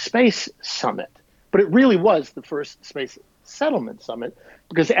Pioneering Space Summit. But it really was the first Space Settlement Summit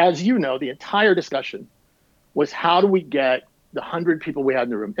because, as you know, the entire discussion was how do we get the 100 people we had in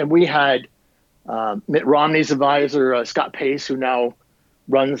the room. And we had Mitt Romney's advisor, Scott Pace, who now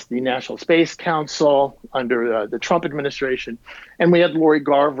runs the National Space Council under the Trump administration. And we had Lori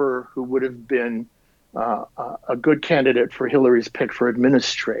Garver, who would have been a good candidate for Hillary's pick for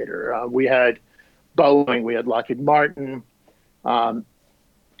administrator. We had Boeing, we had Lockheed Martin, the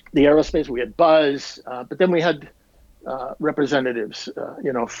aerospace, we had Buzz, but then we had representatives,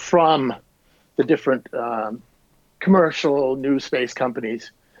 from the different commercial new space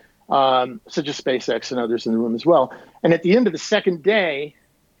companies, such as SpaceX and others in the room as well. And at the end of the second day,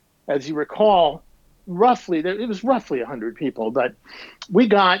 as you recall, it was roughly 100 people, but we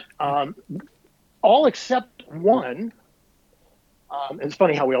got all except one. It's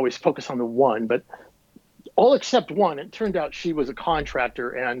funny how we always focus on the one, but all except one. It turned out she was a contractor,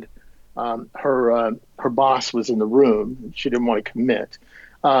 and her boss was in the room. She didn't want to commit.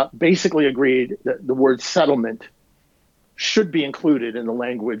 Basically agreed that the word settlement should be included in the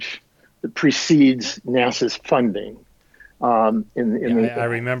language that precedes NASA's funding. I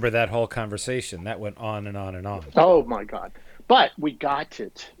remember that whole conversation. That went on and on and on. Oh my God! But we got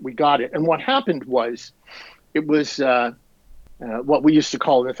it. We got it. And what happened was, it was what we used to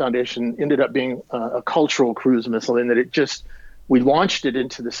call in the foundation ended up being a cultural cruise missile, in that we launched it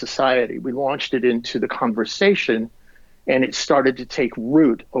into the society. We launched it into the conversation, and it started to take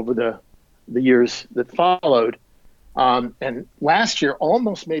root over the years that followed. And last year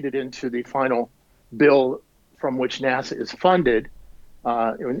almost made it into the final bill from which NASA is funded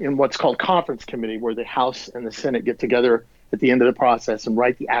in what's called conference committee, where the House and the Senate get together at the end of the process and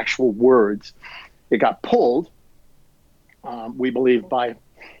write the actual words. It got pulled, we believe, by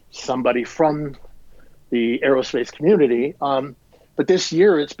somebody from the aerospace community. But this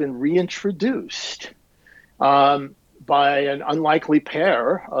year it's been reintroduced by an unlikely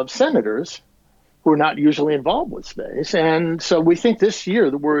pair of senators who are not usually involved with space. And so we think this year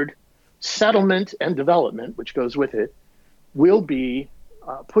the word settlement and development, which goes with it, will be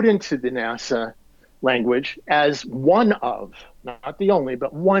put into the NASA language as one of, not the only,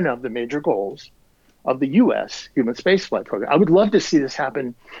 but one of the major goals of the U.S. human spaceflight program. I would love to see this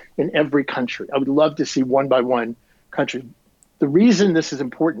happen in every country. I would love to see one by one country. The reason this is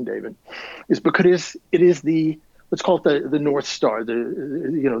important, David, is because it is the, let's call it the North Star,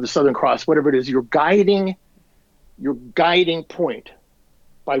 the Southern Cross, whatever it is, your guiding point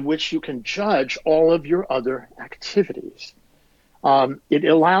by which you can judge all of your other activities. It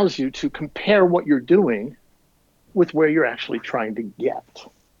allows you to compare what you're doing with where you're actually trying to get.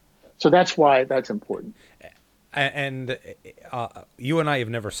 So that's why that's important. And you and I have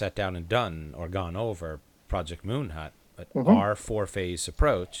never sat down and done or gone over Project Moon Hut, but our 4-phase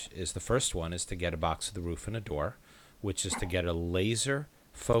approach is the first one is to get a box with a roof and a door, which is to get a laser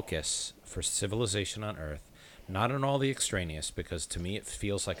focus for civilization on Earth, not on all the extraneous, because to me it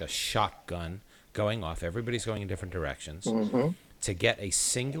feels like a shotgun going off. Everybody's going in different directions. To get a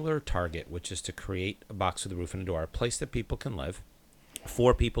singular target, which is to create a box with a roof and a door, a place that people can live.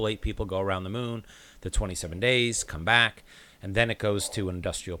 4 people, 8 people go around the moon, the 27 days, come back, and then it goes to an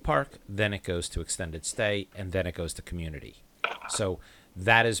industrial park, then it goes to extended stay, and then it goes to community. So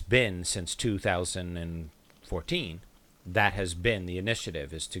that has been since 2014. That has been the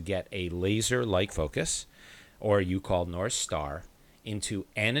initiative, is to get a laser-like focus, or you call North Star, into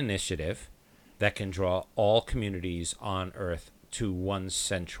an initiative that can draw all communities on Earth to one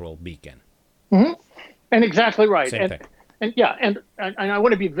central beacon. And exactly right. Same thing. And yeah, and I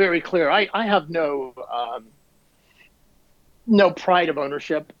want to be very clear. I have no pride of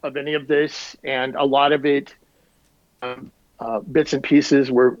ownership of any of this, and a lot of it, bits and pieces,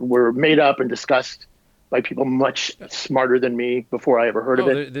 were made up and discussed by people much smarter than me before I ever heard of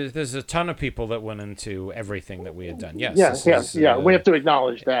it. There's a ton of people that went into everything that we had done. Yes. Yeah. We have to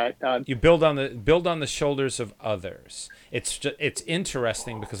acknowledge that. You build on the shoulders of others. It's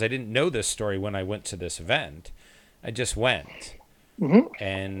interesting because I didn't know this story when I went to this event. I just went.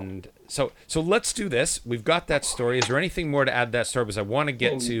 And so let's do this. We've got that story. Is there anything more to add to that story? Because I want to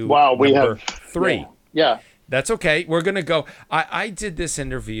get to number 3. Yeah. That's okay. We're going to go. I did this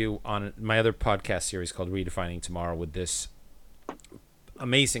interview on my other podcast series called Redefining Tomorrow with this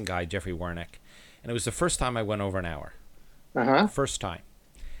amazing guy, Jeffrey Wernick. And it was the first time I went over an hour. First time.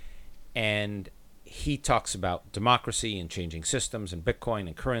 And he talks about democracy and changing systems and Bitcoin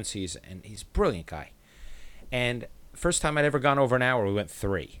and currencies. And he's a brilliant guy. And first time I'd ever gone over an hour, we went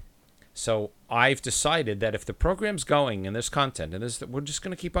 3. So I've decided that if the program's going and there's content, and we're just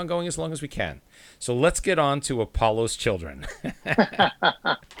going to keep on going as long as we can. So let's get on to Apollo's Children.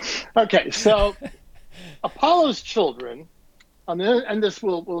 Okay, so Apollo's Children, and this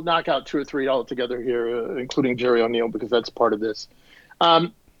will knock out 2 or 3 altogether here, including Jerry O'Neill, because that's part of this.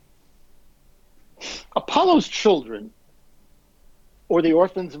 Apollo's Children, or The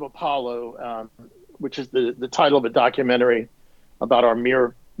Orphans of Apollo, which is the title of a documentary about our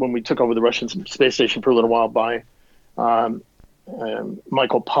Mir, when we took over the Russian space station for a little while, by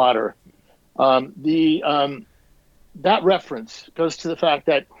Michael Potter. That reference goes to the fact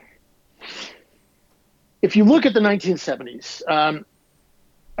that if you look at the 1970s,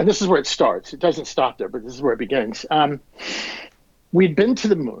 and this is where it starts, it doesn't stop there, but this is where it begins. We'd been to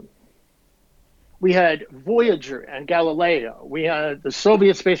the moon. We had Voyager and Galileo. We had the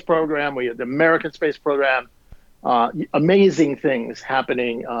Soviet space program. We had the American space program. Amazing things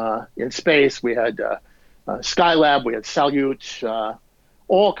happening in space. We had Skylab. We had Salyut.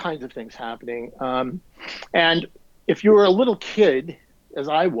 All kinds of things happening. And if you were a little kid, as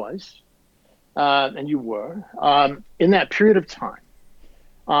I was, and you were, in that period of time,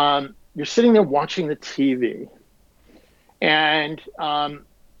 you're sitting there watching the TV. And on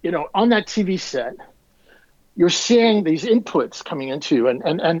that TV set, you're seeing these inputs coming into,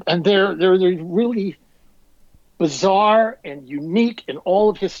 and they're really bizarre and unique in all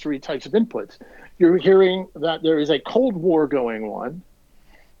of history types of inputs. You're hearing that there is a Cold War going on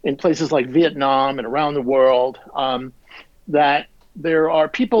in places like Vietnam and around the world, that there are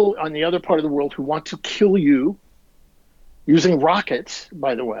people on the other part of the world who want to kill you using rockets,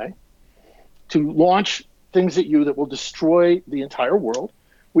 by the way, to launch things at you that will destroy the entire world.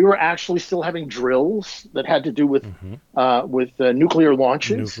 We were actually still having drills that had to do with nuclear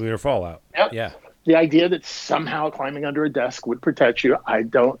launches. Nuclear fallout. Yep. Yeah. The idea that somehow climbing under a desk would protect you, I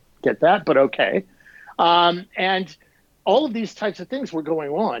don't get that, but okay. And all of these types of things were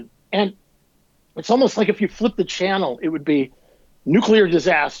going on. And it's almost like if you flip the channel, it would be nuclear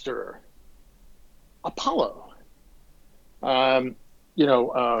disaster, Apollo,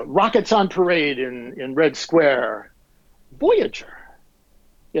 rockets on parade in Red Square, Voyager,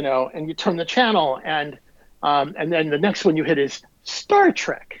 and you turn the channel, and then the next one you hit is Star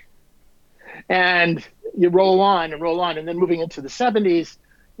Trek. And you roll on, and then moving into the 70s,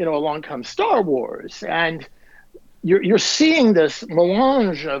 along comes Star Wars, and you're seeing this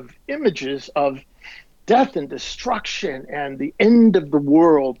melange of images of death and destruction and the end of the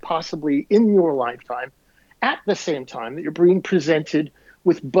world, possibly in your lifetime, at the same time that you're being presented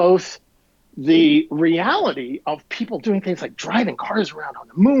with both the reality of people doing things like driving cars around on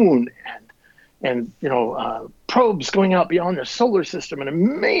the moon and probes going out beyond the solar system and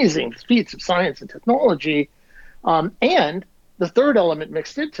amazing feats of science and technology, and the third element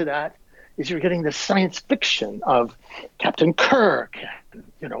mixed into that is you're getting the science fiction of Captain Kirk,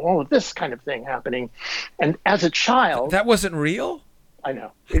 and, all of this kind of thing happening. And as a child, that wasn't real? I know. I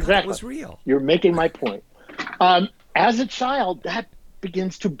thought Exactly. that was real. You're making my point. As a child, that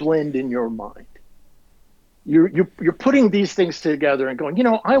begins to blend in your mind. You're putting these things together and going,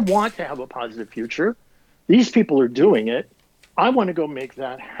 I want to have a positive future. These people are doing it. I want to go make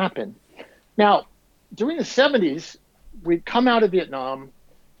that happen. Now, during the 70s, we'd come out of Vietnam.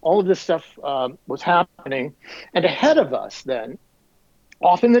 All of this stuff was happening. And ahead of us then,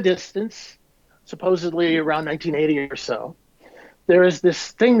 off in the distance, supposedly around 1980 or so, there is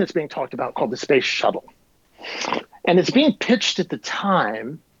this thing that's being talked about called the Space Shuttle. And it's being pitched at the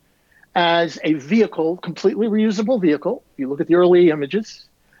time as a vehicle, completely reusable vehicle. If you look at the early images,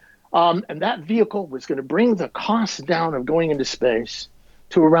 and that vehicle was going to bring the cost down of going into space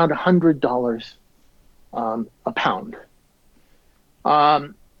to around $100 a pound.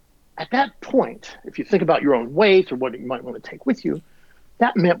 At that point, if you think about your own weight or what you might want to take with you,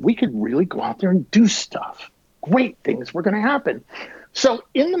 that meant we could really go out there and do stuff. Great things were going to happen. So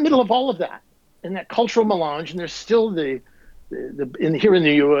in the middle of all of that, in that cultural melange, and there's still here in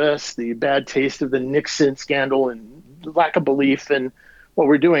the U.S., the bad taste of the Nixon scandal and lack of belief in what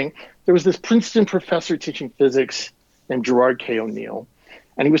we're doing. There was this Princeton professor teaching physics named Gerard K. O'Neill,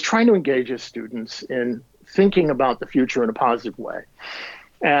 and he was trying to engage his students in thinking about the future in a positive way.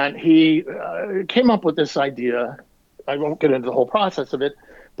 And he came up with this idea. I won't get into the whole process of it,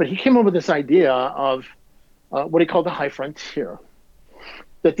 but he came up with this idea of what he called the high frontier.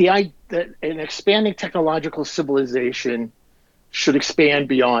 That an expanding technological civilization should expand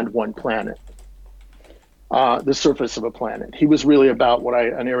beyond one planet, the surface of a planet. He was really about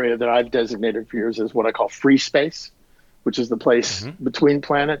an area that I've designated for years as what I call free space, which is the place between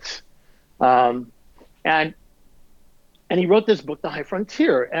planets. And he wrote this book, The High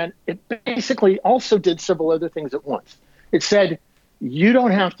Frontier, and it basically also did several other things at once. It said, you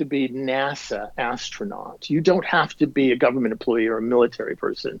don't have to be NASA astronaut. You don't have to be a government employee or a military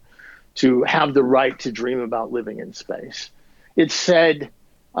person to have the right to dream about living in space. It said,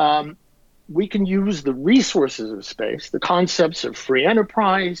 we can use the resources of space, the concepts of free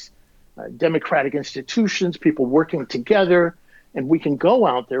enterprise, democratic institutions, people working together, and we can go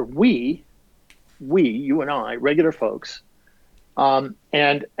out there, you and I, regular folks,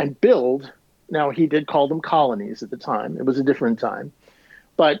 and build. Now, he did call them colonies at the time. It was a different time,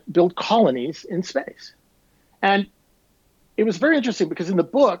 but build colonies in space. And it was very interesting because in the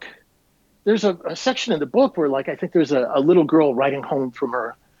book, there's a section in the book where, I think there's a little girl writing home from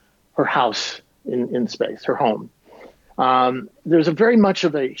her house in space, her home. There's a very much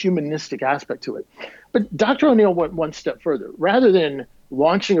of a humanistic aspect to it. But Dr. O'Neill went one step further. Rather than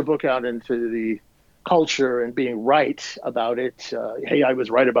launching a book out into the culture and being right about it, hey, I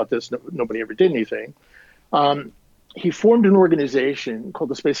was right about this, nobody ever did anything. He formed an organization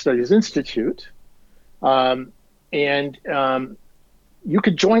called the Space Studies Institute. And you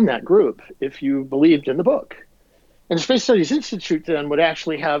could join that group if you believed in the book. And the Space Studies Institute then would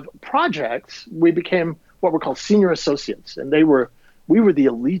actually have projects. We became what were called senior associates, and we were the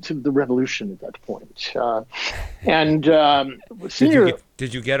elite of the revolution at that point. Senior.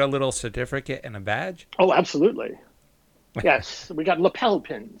 Did you get a little certificate and a badge? Oh, absolutely. Yes, we got lapel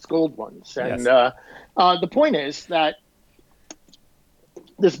pins, gold ones, and Yes. The point is that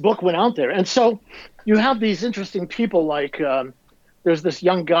this book went out there, and so you have these interesting people like there's this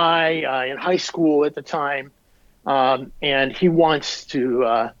young guy in high school at the time, and he wants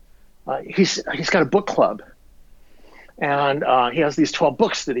to. He's got a book club, and he has these 12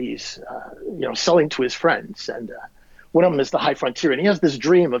 books that he's selling to his friends, and one of them is The High Frontier, and he has this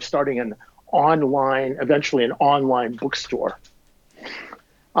dream of starting eventually an online bookstore.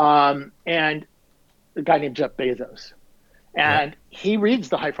 And a guy named Jeff Bezos. And he reads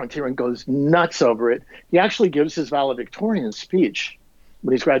The High Frontier and goes nuts over it. He actually gives his valedictorian speech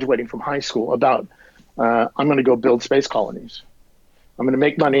when he's graduating from high school about, I'm going to go build space colonies. I'm going to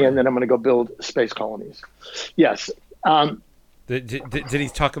make money, and then I'm going to go build space colonies. Yes. Did he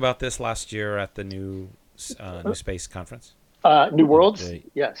talk about this last year at the new space conference? New Worlds?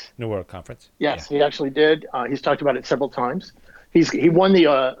 Yes. New World Conference? Yes, yeah. He actually did. He's talked about it several times. He won the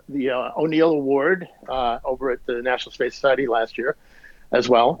O'Neill Award over at the National Space Society last year as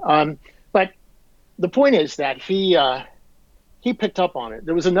well. But the point is that he picked up on it.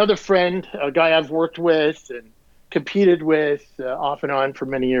 There was another friend, a guy I've worked with and competed with off and on for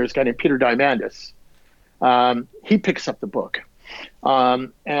many years, a guy named Peter Diamandis. He picks up the book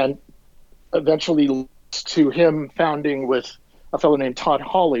and eventually leads to him founding with a fellow named Todd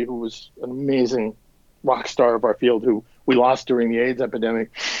Hawley, who was an amazing rock star of our field, who we lost during the AIDS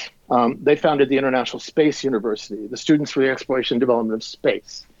epidemic. They founded the International Space University, the Students for the Exploration and Development of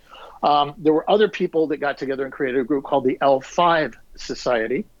Space. There were other people that got together and created a group called the L5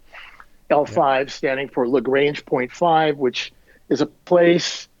 Society. L5 standing for Lagrange Point 5, which is a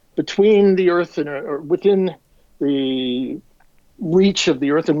place between the Earth and, or within the reach of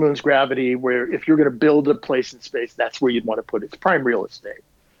the Earth and Moon's gravity, where if you're going to build a place in space, that's where you'd want to put it. It's prime real estate.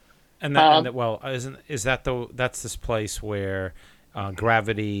 And that's this place where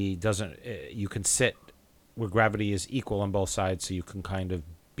gravity doesn't, you can sit where gravity is equal on both sides, so you can kind of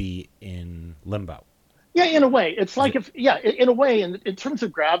be in limbo. Yeah, in a way, it's like in a way, in terms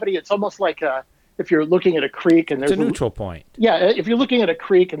of gravity, it's almost like if you're looking at a creek and there's a neutral point. Yeah, if you're looking at a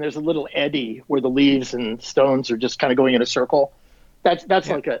creek and there's a little eddy where the leaves and stones are just kind of going in a circle,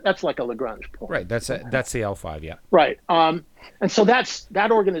 that's like a Lagrange point. Right. That's the L5. Yeah. Right. And so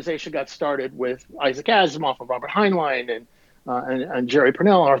that organization got started with Isaac Asimov and Robert Heinlein and Jerry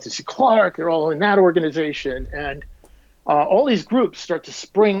Pournelle and Arthur C. Clarke. They're all in that organization, and all these groups start to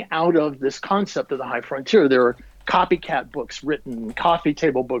spring out of this concept of the high frontier. There are copycat books written, coffee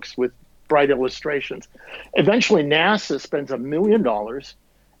table books with bright illustrations. Eventually, NASA spends $1 million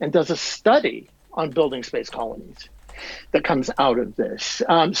and does a study on building space colonies that comes out of this.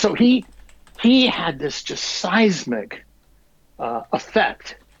 So he had this just seismic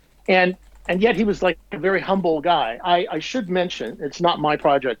effect, and yet he was like a very humble guy. I should mention, it's not my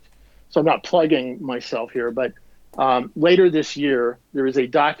project, so I'm not plugging myself here, but later this year, there is a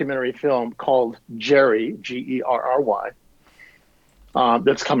documentary film called Gerry, Gerry,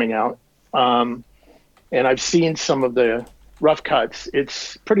 that's coming out. And I've seen some of the rough cuts.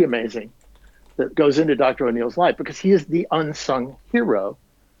 It's pretty amazing that goes into Dr. O'Neill's life, because he is the unsung hero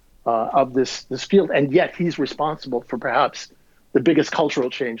of this field. And yet he's responsible for perhaps the biggest cultural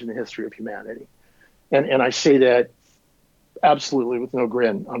change in the history of humanity. And I say that absolutely with no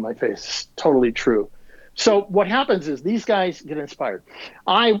grin on my face. It's totally true. So what happens is these guys get inspired.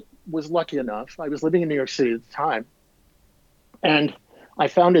 I was lucky enough, I was living in New York City at the time, and I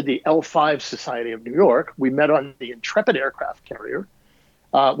founded the L5 Society of New York. We met on the Intrepid aircraft carrier,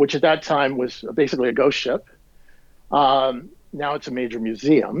 which at that time was basically a ghost ship. Now it's a major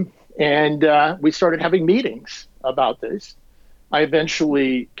museum. And we started having meetings about this. I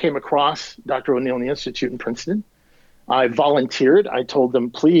eventually came across Dr. O'Neill and the Institute in Princeton. I volunteered. I told them,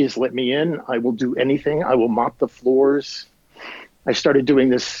 please let me in. I will do anything. I will mop the floors. I started doing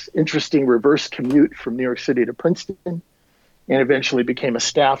this interesting reverse commute from New York City to Princeton, and eventually became a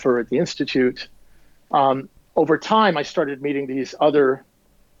staffer at the Institute. Over time, I started meeting these other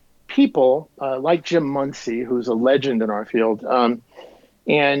people, like Jim Muncy, who's a legend in our field.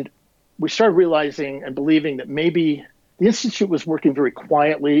 And we started realizing and believing that maybe the Institute was working very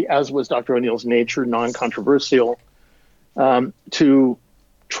quietly, as was Dr. O'Neill's nature, non-controversial, to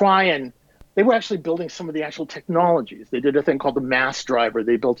try and, they were actually building some of the actual technologies. They did a thing called the Mass Driver.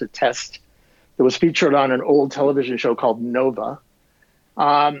 They built a test that was featured on an old television show called Nova.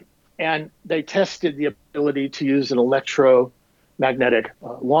 And they tested the ability to use an electromagnetic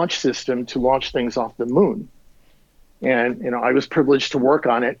launch system to launch things off the moon. And, I was privileged to work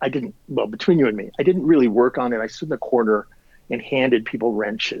on it. Between you and me, I didn't really work on it. I stood in the corner and handed people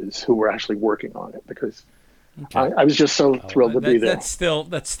wrenches who were actually working on it, because I was just so thrilled to be there.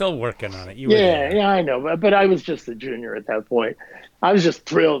 That's still working on it. Yeah, I know. But I was just a junior at that point. I was just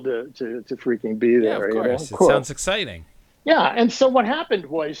thrilled to freaking be there. Yeah, of course. It sounds exciting. Yeah, and so what happened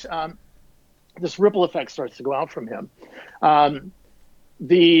was this ripple effect starts to go out from him.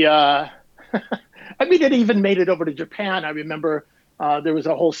 It even made it over to Japan. I remember there was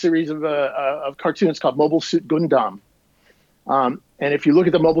a whole series of cartoons called Mobile Suit Gundam. And if you look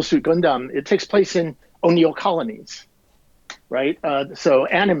at the Mobile Suit Gundam, it takes place in O'Neill colonies, right? So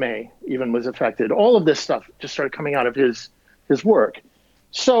anime even was affected. All of this stuff just started coming out of his work.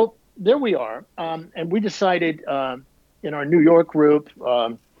 So there we are. And we decided in our New York group,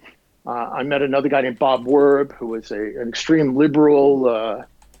 I met another guy named Bob Werb, who was an extreme liberal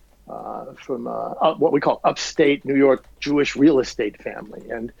from what we call upstate New York Jewish real estate family.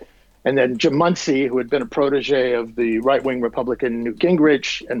 And then Jim Muncy, who had been a protege of the right-wing Republican Newt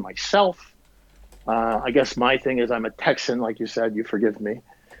Gingrich, and myself. I guess my thing is I'm a Texan, like you said, you forgive me.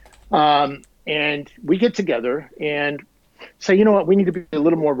 And we get together and say, you know what, we need to be a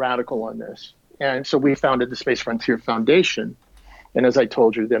little more radical on this. And so we founded the Space Frontier Foundation. And as I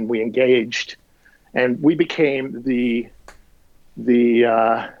told you, then we engaged, and we became the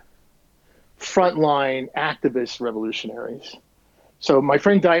frontline activist revolutionaries. So my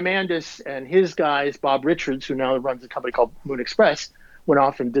friend Diamandis and his guys, Bob Richards, who now runs a company called Moon Express, went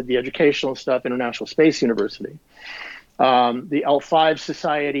off and did the educational stuff, International Space University. The L5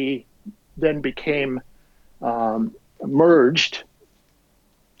 Society then became merged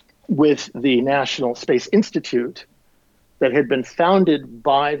with the National Space Institute that had been founded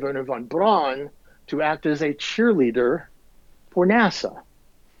by Wernher von Braun to act as a cheerleader for NASA.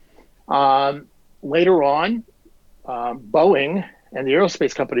 Later on, Boeing and the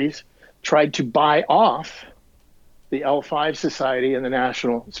aerospace companies tried to buy off the L5 Society and the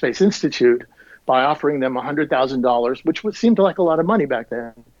National Space Institute by offering them $100,000, which seemed like a lot of money back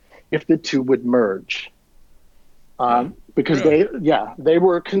then, if the two would merge. Because they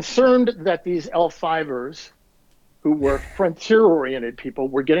were concerned that these L5ers, who were frontier-oriented people,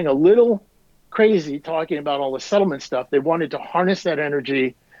 were getting a little crazy talking about all the settlement stuff. They wanted to harness that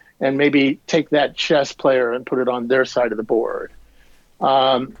energy and maybe take that chess player and put it on their side of the board.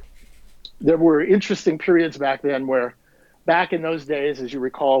 There were interesting periods back then where, back in those days, as you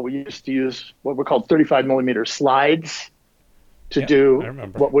recall, we used to use what were called 35 millimeter slides to do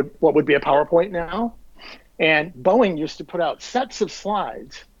what would be a PowerPoint now. And Boeing used to put out sets of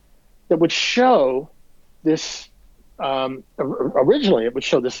slides that would show this. Originally, it would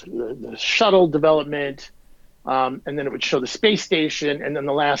show the shuttle development, and then it would show the space station, and then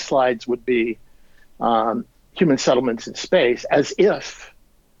the last slides would be human settlements in space, as if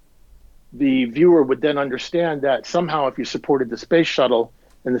the viewer would then understand that somehow if you supported the space shuttle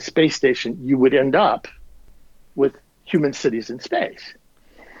and the space station, you would end up with human cities in space.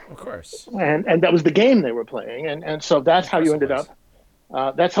 Of course. And that was the game they were playing. And so that's how you ended up.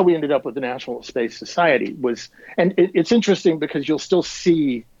 That's how we ended up with the National Space Society. It's interesting because you'll still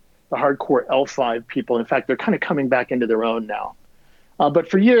see the hardcore L5 people. In fact, they're kind of coming back into their own now. But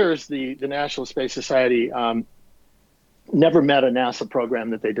for years, the National Space Society never met a NASA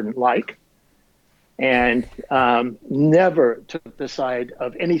program that they didn't like, and never took the side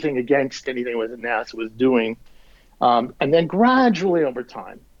of anything against anything that NASA was doing. And then gradually over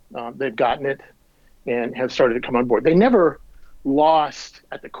time, they've gotten it and have started to come on board. They never lost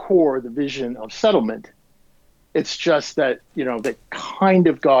at the core the vision of settlement. It's just that, they kind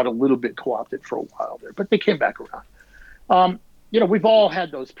of got a little bit co-opted for a while there, but they came back around. We've all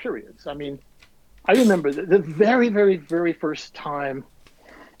had those periods. I mean, I remember the very, very, very first time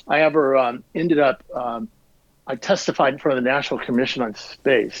I ever ended up, I testified in front of the National Commission on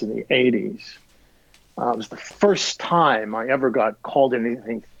Space in the 80s. It was the first time I ever got called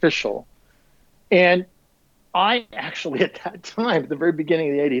anything official. And I actually, at that time, at the very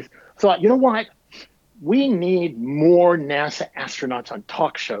beginning of the 80s, thought, you know what? We need more NASA astronauts on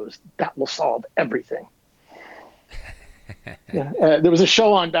talk shows. That will solve everything. There was a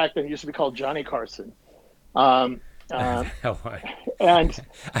show on back then, it used to be called Johnny Carson. And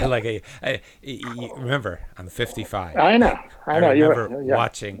I like it. Remember, I'm 55. I know. I remember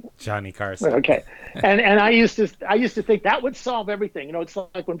watching Johnny Carson. Okay, and I used to think that would solve everything. It's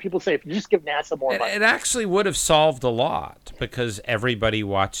like when people say, if you just give NASA more money. It actually would have solved a lot because everybody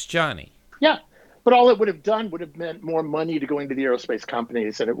watched Johnny. Yeah, but all it would have done would have meant more money to going to the aerospace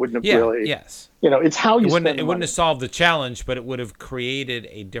companies, and it wouldn't have really. Yes. It's how you spend the money. It wouldn't have solved the challenge, but it would have created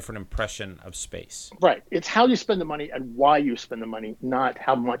a different impression of space. Right. It's how you spend the money and why you spend the money, not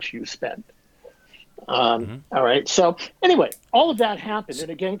how much you spend. All right. So anyway, all of that happened,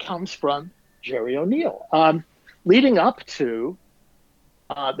 and again comes from Jerry O'Neill, leading up to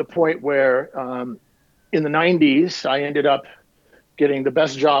the point where in the 90s, I ended up getting the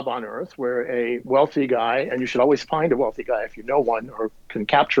best job on earth, where a wealthy guy, and you should always find a wealthy guy if you know one or can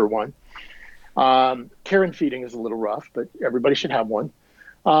capture one. Care and feeding is a little rough, but everybody should have one.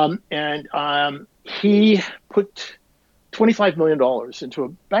 And he put $25 million into a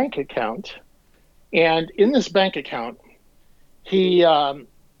bank account. And in this bank account, he had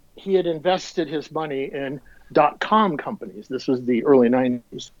invested his money in .com companies. This was the early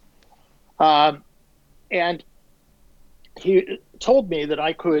 90s. And he told me that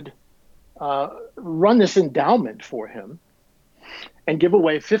I could run this endowment for him and give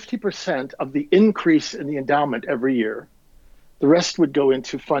away 50% of the increase in the endowment every year. The rest would go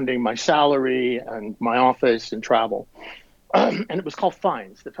into funding my salary and my office and travel. And it was called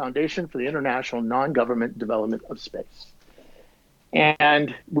FINDS, the Foundation for the International Non-Government Development of Space.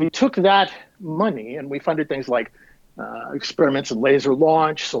 And we took that money and we funded things like experiments in laser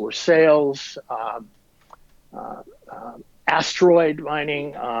launch, solar sails, asteroid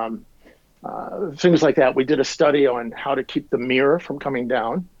mining, things like that. We did a study on how to keep the Mir from coming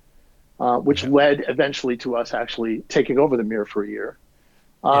down, which led eventually to us actually taking over the Mir for a year.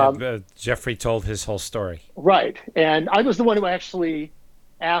 Jeffrey told his whole story. Right. And I was the one who actually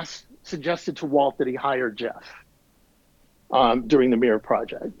suggested to Walt that he hire Jeff during the Mir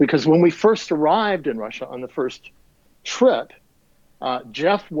project. Because when we first arrived in Russia on the first trip,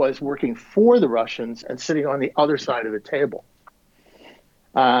 Jeff was working for the Russians and sitting on the other side of the table.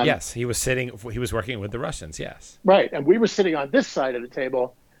 Yes, he was working with the Russians, yes. Right. And we were sitting on this side of the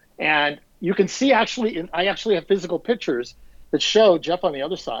table. And you can see I actually have physical pictures that show Jeff on the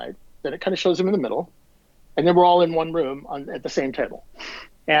other side. Then it kind of shows him in the middle. And then we're all in one room at the same table.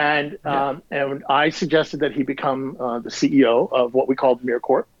 And I suggested that he become the CEO of what we called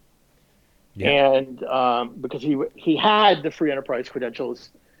MirCorp. Yeah. And because he had the free enterprise credentials,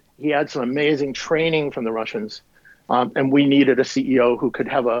 he had some amazing training from the Russians. And we needed a CEO who could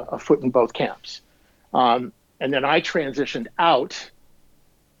have a foot in both camps. And then I transitioned out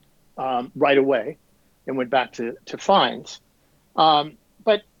right away and went back to Fines. But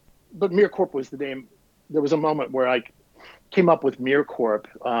MirCorp was the name. There was a moment where I came up with MirCorp.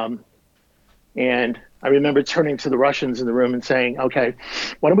 And I remember turning to the Russians in the room and saying, okay,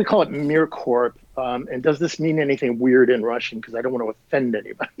 why don't we call it MirCorp? And does this mean anything weird in Russian? Because I don't want to offend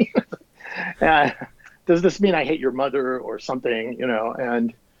anybody. Does this mean I hate your mother or something?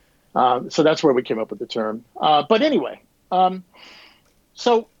 And so that's where we came up with the term. But anyway,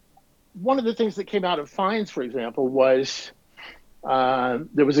 so one of the things that came out of Fines, for example, was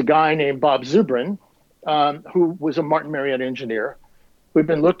there was a guy named Bob Zubrin, who was a Martin Marietta engineer, who had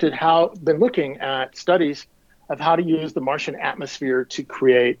been looking at studies of how to use the Martian atmosphere to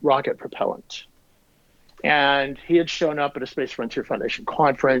create rocket propellant. And he had shown up at a Space Frontier Foundation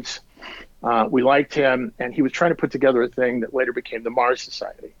conference. We liked him, and he was trying to put together a thing that later became the Mars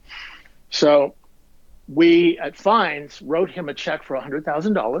Society. So we at Fines wrote him a check for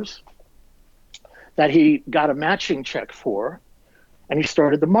 $100,000 that he got a matching check for, and he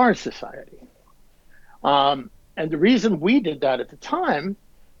started the Mars Society. And the reason we did that at the time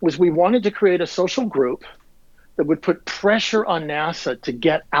was we wanted to create a social group that would put pressure on NASA to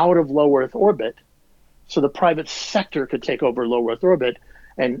get out of low Earth orbit so the private sector could take over low Earth orbit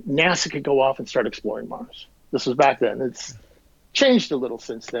and NASA could go off and start exploring Mars. This was back then. It's changed a little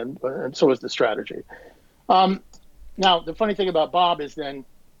since then, and so has the strategy. Now, the funny thing about Bob is then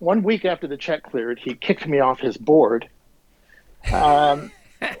 1 week after the check cleared, he kicked me off his board.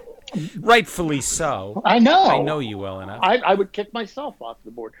 Rightfully so. I know. I know you well enough. I would kick myself off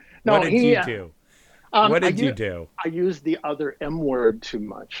the board. No, what did you do? What did you do? I used the other M word too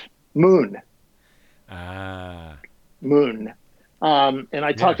much. Moon. Moon. And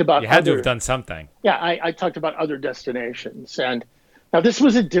I talked about you had to have done something. Yeah, I talked about other destinations. And now this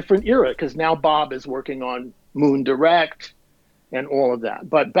was a different era because now Bob is working on Moon Direct and all of that.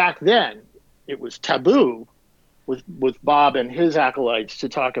 But back then, it was taboo with Bob and his acolytes to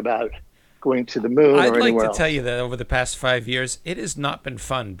talk about going to the moon or anywhere else. I'd like to tell you that over the past 5 years, it has not been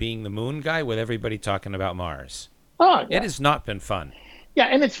fun being the moon guy with everybody talking about Mars. Oh, yeah. It has not been fun. Yeah,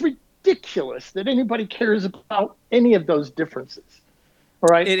 and it's ridiculous that anybody cares about any of those differences. All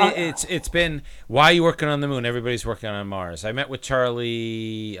right. It's been, why are you working on the moon? Everybody's working on Mars. I met with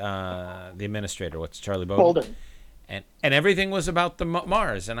Charlie, the administrator. What's Charlie Bowden? And everything was about the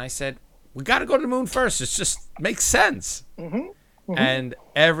Mars. And I said, we got to go to the moon first. It just makes sense. Mm-hmm. Mm-hmm. And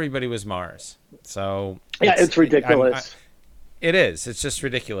everybody was Mars. So it's ridiculous. It is. It's just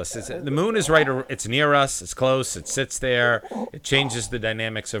ridiculous. The moon is right. It's near us. It's close. It sits there. It changes the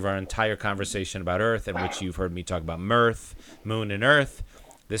dynamics of our entire conversation about Earth, in which you've heard me talk about Mirth, Moon, and Earth.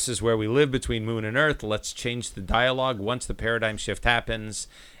 This is where we live between Moon and Earth. Let's change the dialogue. Once the paradigm shift happens,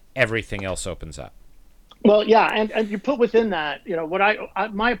 everything else opens up. Well, yeah, and you put within that,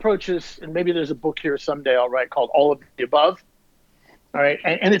 what my approach is, and maybe there's a book here someday I'll write called All of the Above. All right,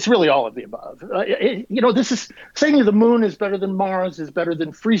 and it's really all of the above. This is saying the moon is better than Mars, is better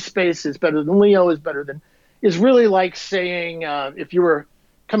than free space, is better than Leo, is really like saying if you were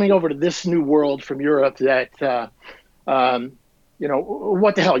coming over to this new world from Europe that,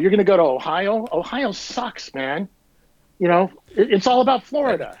 what the hell, you're going to go to Ohio? Ohio sucks, man. It's all about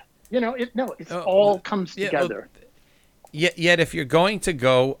Florida. It all comes together. Yet if you're going to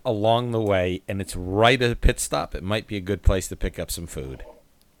go along the way and it's right at a pit stop, it might be a good place to pick up some food.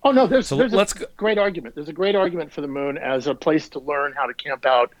 Oh, no, there's a great argument. There's a great argument for the moon as a place to learn how to camp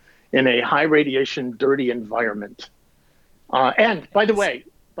out in a high radiation, dirty environment. And by the way,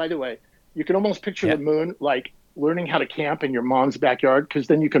 you can almost picture the moon like learning how to camp in your mom's backyard, because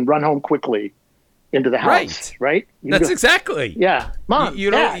then you can run home quickly into the house, right? That's exactly. Yeah, Mom.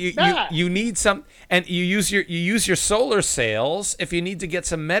 You need some, and you use your solar sails if you need to get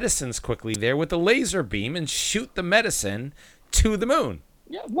some medicines quickly there with the laser beam and shoot the medicine to the moon.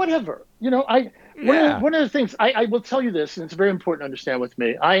 Yeah, whatever. One of the things I will tell you this, and it's very important to understand with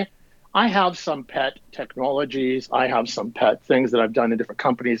me. I have some pet technologies. I have some pet things that I've done in different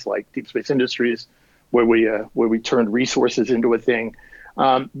companies like Deep Space Industries where we turned resources into a thing.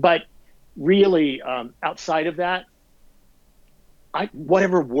 But really, outside of that,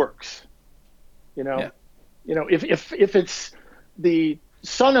 whatever works, you know. Yeah. You know, if it's the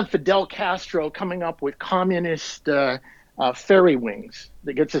son of Fidel Castro coming up with communist fairy wings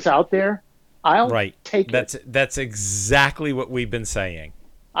that gets us out there, I'll take it. That's exactly what we've been saying.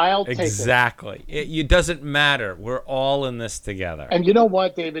 I'll take it. Exactly. It doesn't matter. We're all in this together. And you know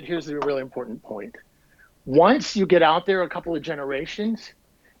what, David? Here's the really important point. Once you get out there a couple of generations,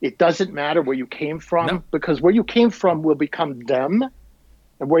 it doesn't matter where you came from, because where you came from will become them,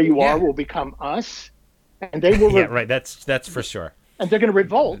 and where you are will become us. And they will right. That's for sure. And they're going to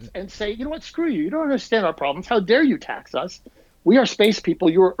revolt and say, you know what, screw you. You don't understand our problems. How dare you tax us? We are space people.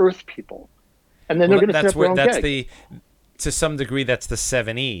 You're Earth people. And then they're going to set up their own gig. To some degree, that's the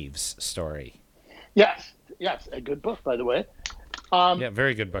Seven Eves story. Yes. A good book, by the way.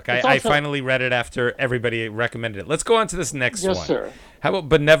 Very good book. I finally read it after everybody recommended it. Let's go on to this next one. Yes, sir. How about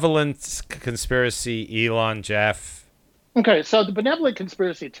benevolent conspiracy, Elon, Jeff? Okay, so the benevolent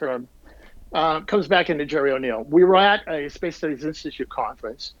conspiracy term comes back into Jerry O'Neill. We were at a Space Studies Institute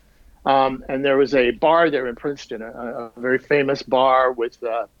conference, and there was a bar there in Princeton, a very famous bar with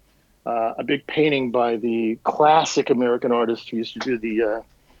a big painting by the classic American artist who used to do the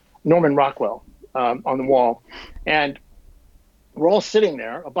Norman Rockwell on the wall. And we're all sitting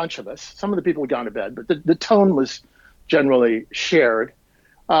there, a bunch of us. Some of the people had gone to bed, but the tone was generally shared.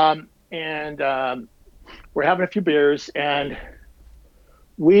 And we're having a few beers, and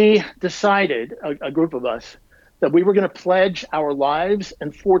we decided, a group of us, that we were going to pledge our lives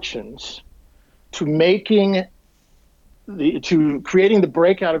and fortunes to creating the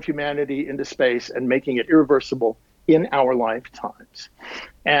breakout of humanity into space and making it irreversible in our lifetimes.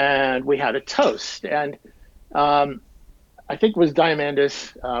 And we had a toast. And I think it was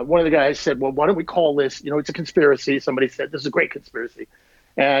Diamandis, one of the guys said, well, why don't we call this, it's a conspiracy. Somebody said, this is a great conspiracy.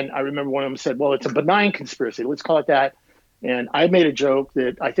 And I remember one of them said, well, it's a benign conspiracy. Let's call it that. And I made a joke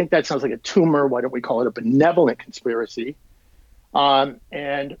that I think that sounds like a tumor. Why don't we call it a benevolent conspiracy?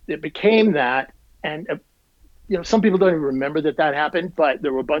 And it became that. And, some people don't even remember that happened, but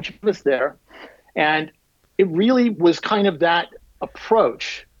there were a bunch of us there. And it really was kind of that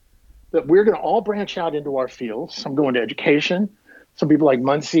approach that we're going to all branch out into our fields. Some go into education. Some people like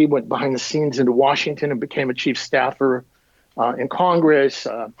Muncie went behind the scenes into Washington and became a chief staffer in Congress.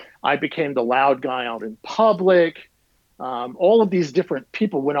 I became the loud guy out in public. All of these different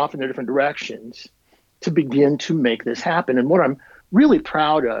people went off in their different directions to begin to make this happen. And what I'm really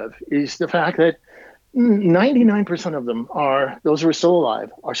proud of is the fact that 99% of them those who are still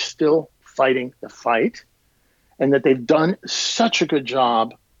alive, are still fighting the fight, and that they've done such a good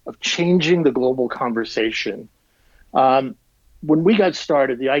job of changing the global conversation. When we got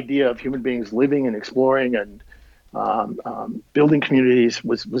started, the idea of human beings living and exploring and building communities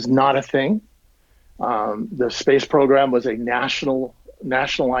was not a thing. The space program was a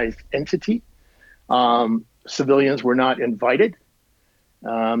nationalized entity. Civilians were not invited.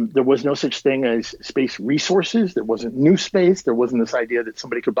 There was no such thing as space resources. There wasn't new space. There wasn't this idea that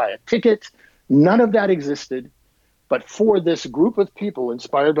somebody could buy a ticket. None of that existed. But for this group of people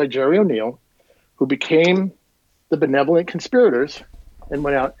inspired by Jerry O'Neill, who became the benevolent conspirators and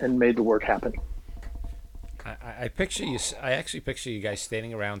went out and made the work happen. I picture you. I actually picture you guys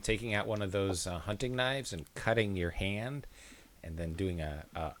standing around, taking out one of those hunting knives and cutting your hand, and then doing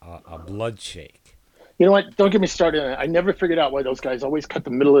a blood shake. You know what? Don't get me started on it. I never figured out why those guys always cut the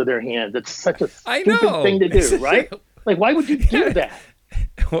middle of their hand. That's such a stupid thing to do, right? Like, why would you do that?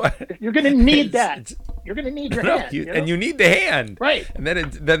 What? You're going to need that. You're going to need your hand. And you need the hand. Right. And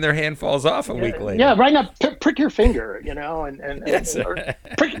then their hand falls off a week later. Yeah, right now, prick your finger, and yes.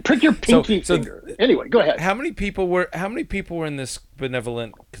 prick your pinky finger. Anyway, go ahead. How many people were in this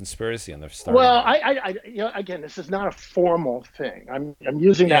benevolent conspiracy on the start? Well, I again, this is not a formal thing. I'm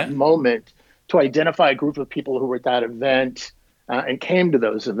using that moment to identify a group of people who were at that event and came to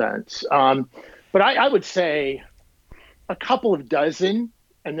those events. But I would say a couple of dozen,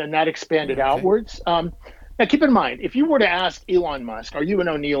 and then that expanded outwards. Now, keep in mind, if you were to ask Elon Musk, are you an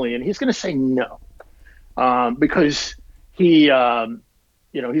O'Neillian? He's going to say no, because he's going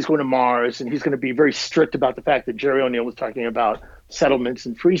to Mars, and he's going to be very strict about the fact that Jerry O'Neill was talking about settlements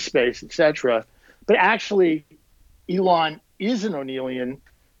and free space, etc. But actually, Elon is an O'Neillian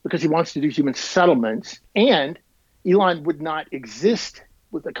because he wants to do human settlements, and Elon would not exist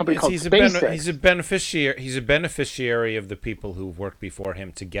with a company called SpaceX. He's a beneficiary of the people who worked before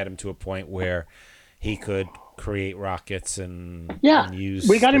him to get him to a point where he could create rockets and use.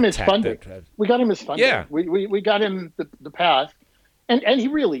 We got him his funding. We got him his funding. Yeah, we got him the path, and he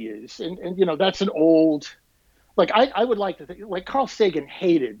really is. And you know, that's an old, like I would like to think, like Carl Sagan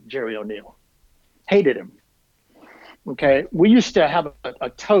hated Jerry O'Neill, hated him. Okay, we used to have a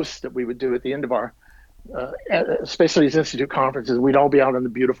toast that we would do at the end of our Space Studies Institute conferences. We'd all be out on the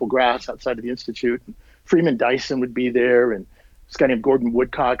beautiful grass outside of the institute. And Freeman Dyson would be there, and this guy named Gordon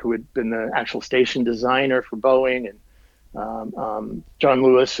Woodcock, who had been the actual station designer for Boeing, and John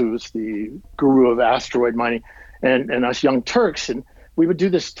Lewis, who's the guru of asteroid mining, and us young Turks. And we would do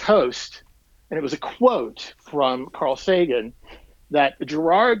this toast, and it was a quote from Carl Sagan that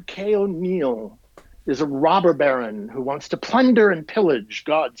Gerard K. O'Neill is a robber baron who wants to plunder and pillage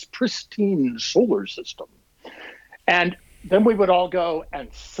God's pristine solar system. And then we would all go, and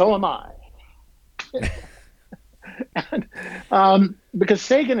so am I. And, because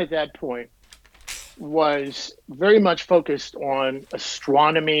Sagan at that point was very much focused on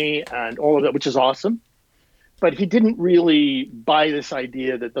astronomy and all of that, which is awesome. But he didn't really buy this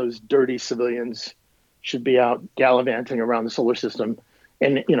idea that those dirty civilians should be out gallivanting around the solar system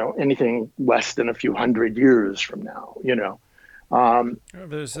and, you know, anything less than a few hundred years from now, you know.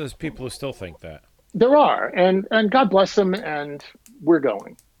 There's people who still think that. There are, and God bless them, and we're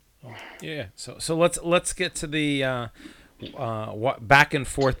going. Yeah. So let's get to the what back and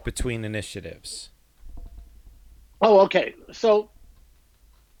forth between initiatives. Oh, okay. So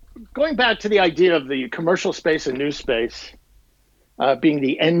going back to the idea of the commercial space and new space being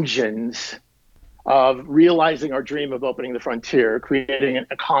the engines of realizing our dream of opening the frontier, creating an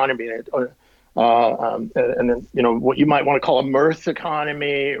economy, and then, you know, what you might want to call a mirth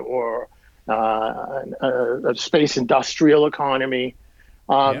economy or a space industrial economy.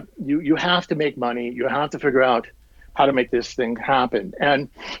 You have to make money. You have to figure out how to make this thing happen. And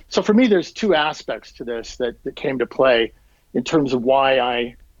so for me, there's two aspects to this that came to play in terms of why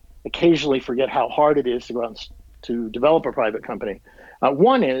I occasionally forget how hard it is to go out to develop a private company.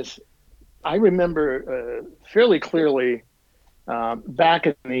 One is I remember fairly clearly back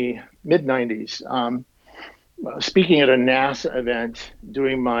in the mid 90s, speaking at a NASA event,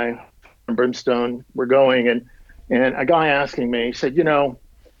 doing my brimstone, we're going, and a guy asking me, he said, you know,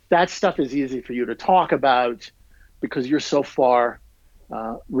 that stuff is easy for you to talk about because you're so far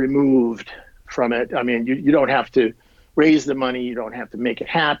removed from it. I mean, you don't have to raise the money. You don't have to make it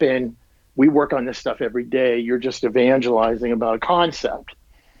happen. We work on this stuff every day. You're just evangelizing about a concept.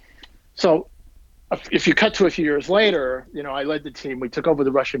 So if you cut to a few years later, you know, I led the team. We took over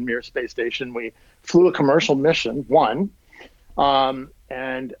the Russian Mir space station. We flew a commercial mission, one.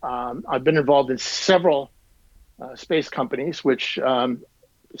 And I've been involved in several space companies, which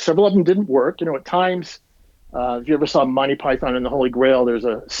several of them didn't work. You know, at times, if you ever saw Monty Python and the Holy Grail, there's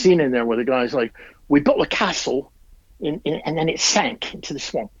a scene in there where the guy's like, we built a castle and then it sank into the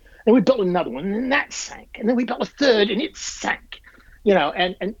swamp. And we built another one and then that sank. And then we built a third and it sank, you know,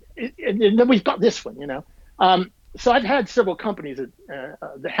 and then we've got this one, you know. So I've had several companies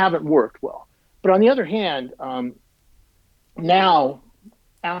that haven't worked well. But on the other hand, now,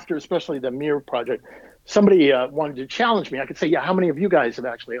 after especially the Mir project, somebody wanted to challenge me. I could say, yeah, how many of you guys have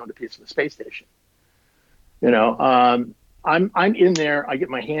actually owned a piece of the space station? You know, I'm in there. I get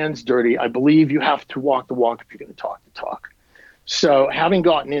my hands dirty. I believe you have to walk the walk if you're going to talk the talk. So having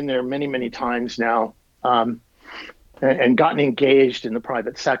gotten in there many, many times now and gotten engaged in the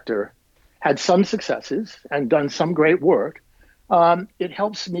private sector, had some successes and done some great work, it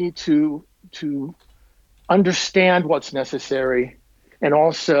helps me to understand what's necessary and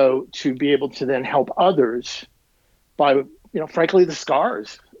also to be able to then help others by, you know, frankly, the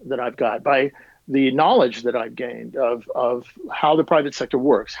scars that I've got, by the knowledge that I've gained of how the private sector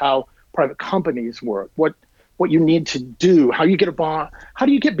works, how private companies work, what you need to do, how do you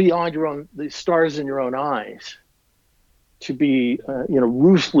get beyond your own, the stars in your own eyes to be, you know,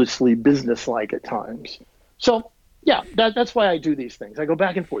 ruthlessly businesslike at times. So yeah, that's why I do these things. I go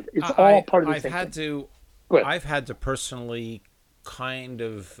back and forth. It's all part of the same thing. I've had to personally kind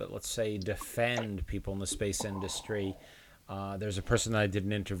of, let's say, defend people in the space industry. There's a person that I did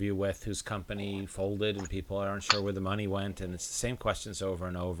an interview with whose company folded and people aren't sure where the money went, and it's the same questions over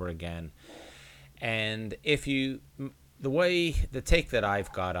and over again. And the take that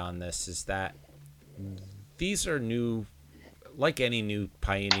I've got on this is that these are new, like any new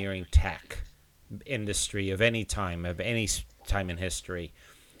pioneering tech industry of any time in history.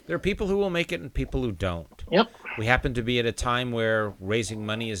 There are people who will make it and people who don't. Yep. We happen to be at a time where raising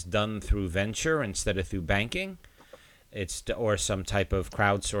money is done through venture instead of through banking. Or some type of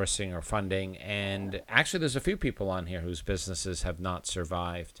crowdsourcing or funding. And actually, there's a few people on here whose businesses have not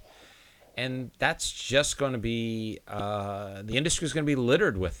survived. And that's just going to be, the industry is going to be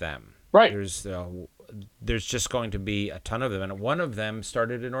littered with them. Right. There's there's just going to be a ton of them. And one of them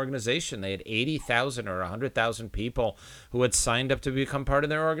started an organization. They had 80,000 or 100,000 people who had signed up to become part of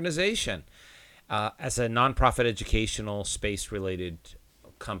their organization as a nonprofit educational space-related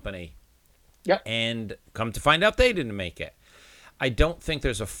company. Yep. And come to find out, they didn't make it. I don't think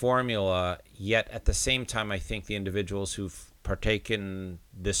there's a formula yet. At the same time, I think the individuals who've partaken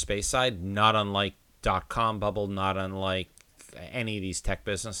this space side, not unlike .com bubble, not unlike any of these tech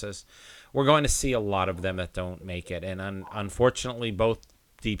businesses, we're going to see a lot of them that don't make it. And unfortunately, both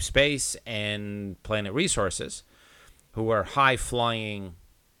Deep Space and Planet Resources, who are high-flying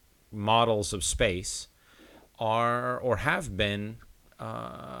models of space, are or have been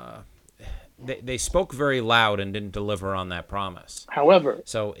they spoke very loud and didn't deliver on that promise. However,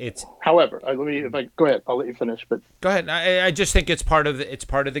 let me, if I go ahead, I'll let you finish. But go ahead. I just think it's part of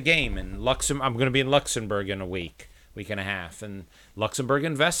the game. And I'm going to be in Luxembourg in a week and a half, and Luxembourg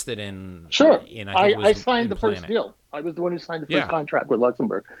invested in. Sure. I signed the first deal. I was the one who signed the first contract with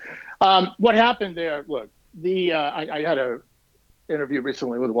Luxembourg. What happened there? Look, I had a interview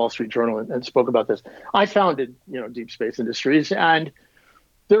recently with the Wall Street Journal and spoke about this. I founded, Deep Space Industries, and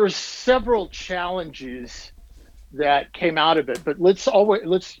there were several challenges that came out of it. But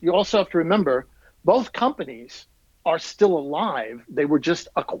you also have to remember, both companies are still alive. They were just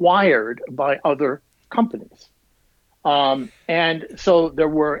acquired by other companies. And so there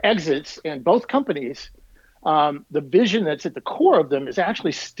were exits, and both companies, the vision that's at the core of them is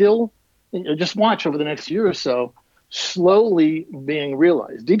actually still, just watch over the next year or so, slowly being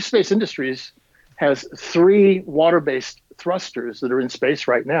realized. Deep Space Industries has 3 water-based thrusters that are in space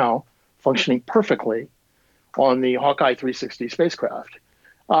right now, functioning perfectly on the Hawkeye 360 spacecraft.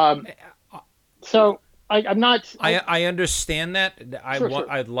 So I'm not. I understand that.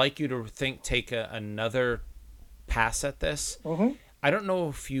 Sure. I'd like you to take another pass at this. Mm-hmm. I don't know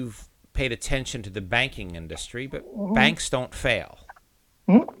if you've paid attention to the banking industry, but banks don't fail.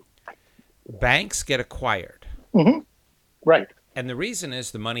 Mm-hmm. Banks get acquired. Mm-hmm. Right. And the reason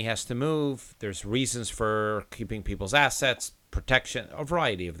is the money has to move. There's reasons for keeping people's assets, protection, a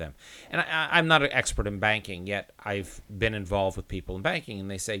variety of them. And I'm not an expert in banking, yet I've been involved with people in banking,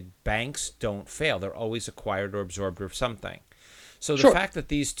 and they say banks don't fail. They're always acquired or absorbed or something. So the fact that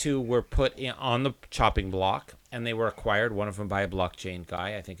these two were put on the chopping block and they were acquired, one of them by a blockchain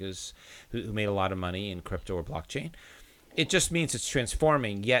guy, I think who made a lot of money in crypto or blockchain, it just means it's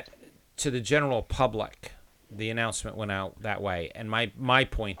transforming. Yet to the general public, the announcement went out that way. And my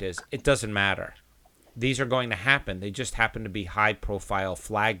point is, it doesn't matter. These are going to happen. They just happen to be high-profile,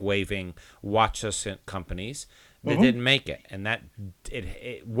 flag-waving, watch-us companies that didn't make it. And that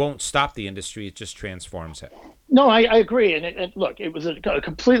it won't stop the industry. It just transforms it. No, I agree. And look, it was a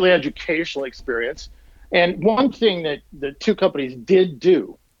completely educational experience. And one thing that the two companies did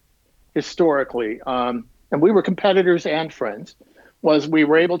do historically, and we were competitors and friends, was we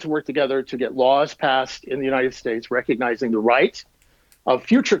were able to work together to get laws passed in the United States recognizing the right of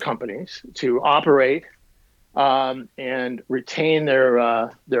future companies to operate and retain their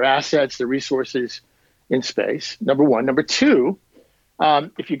assets, their resources in space, number one. Number two,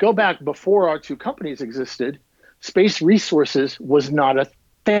 if you go back before our two companies existed, space resources was not a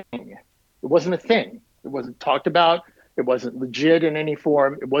thing. It wasn't a thing. It wasn't talked about. It wasn't legit in any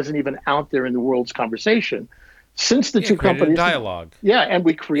form. It wasn't even out there in the world's conversation. Since the two companies, dialogue. Yeah, and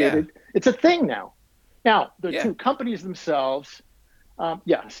we created. It's a thing now. Now the two companies themselves,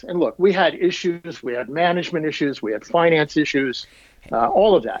 yes. And look, we had issues. We had management issues. We had finance issues.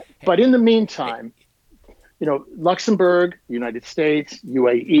 All of that. But in the meantime, Luxembourg, United States,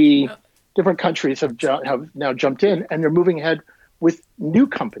 UAE, different countries have now jumped in, and they're moving ahead with new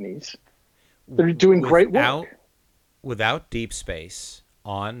companies that are doing great work. Without Deep Space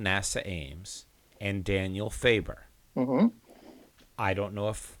on NASA Ames and Daniel Faber, I don't know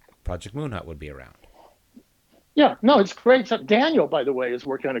if Project Moon Hut would be around. Yeah, no, it's great. So Daniel, by the way, is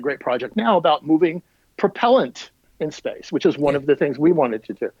working on a great project now about moving propellant in space, which is one of the things we wanted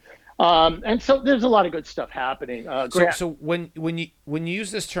to do. And so there's a lot of good stuff happening. So when you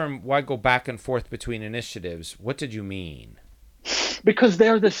use this term, why go back and forth between initiatives? What did you mean? Because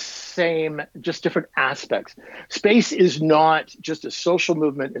they're the same, just different aspects. Space is not just a social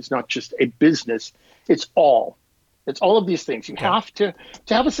movement. It's not just a business. It's all of these things. You have to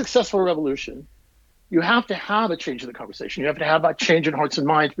have a successful revolution. You have to have a change in the conversation. You have to have a change in hearts and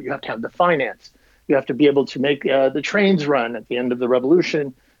minds, but you have to have the finance. You have to be able to make the trains run at the end of the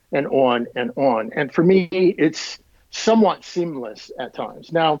revolution, and on and on. And for me, it's somewhat seamless at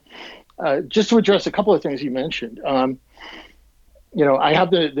times. Now, just to address a couple of things you mentioned, I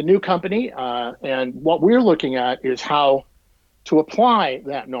have the new company, and what we're looking at is how To apply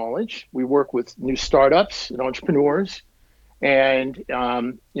that knowledge, we work with new startups and entrepreneurs, and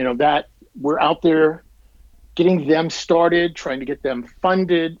that we're out there getting them started, trying to get them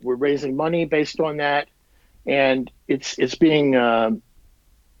funded. We're raising money based on that, and it's being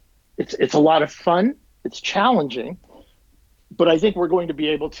it's a lot of fun. It's challenging, but I think we're going to be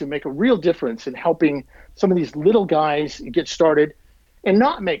able to make a real difference in helping some of these little guys get started and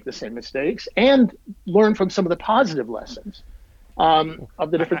not make the same mistakes and learn from some of the positive lessons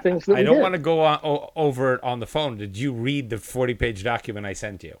of the different things that we I don't did. want to go over it on the phone. Did you read the 40-page document I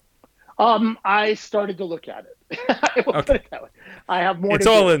sent you? I started to look at it. I will put it that way. I have more. It's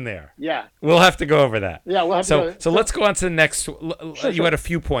all in there. Yeah. We'll have to go over that. Yeah, we'll have to go. So let's go on to the next. Sure. You had a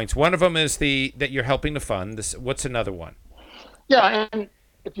few points. One of them is that you're helping to fund this. What's another one? Yeah, and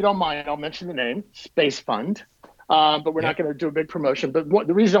if you don't mind, I'll mention the name, Space Fund. But we're not going to do a big promotion. But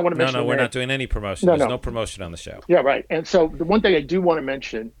the reason I want to mention we're not doing any promotion. There's no promotion on the show. Yeah, right. And so the one thing I do want to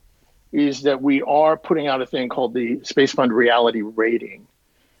mention is that we are putting out a thing called the Space Fund Reality Rating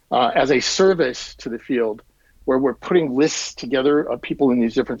as a service to the field, where we're putting lists together of people in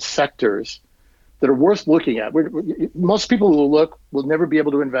these different sectors that are worth looking at. Most people who will never be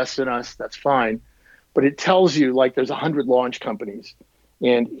able to invest in us. That's fine. But it tells you, like, there's 100 launch companies,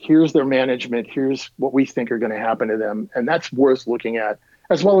 and here's their management. Here's what we think are going to happen to them. And that's worth looking at,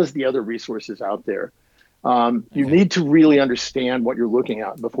 as well as the other resources out there. You need to really understand what you're looking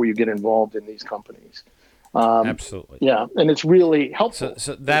at before you get involved in these companies. Absolutely. Yeah, and it's really helpful.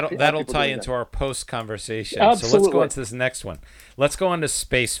 So that'll tie into our post conversation. Absolutely. So let's go on to this next one. Let's go on to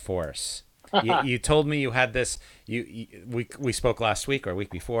Space Force. You told me you had this. We spoke last week or a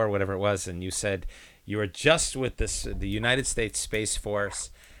week before, whatever it was, and you said you were just with the United States Space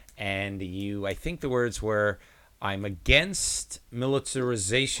Force, and I think the words were, "I'm against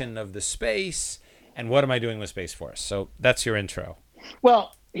militarization of the space, and what am I doing with Space Force?" So that's your intro.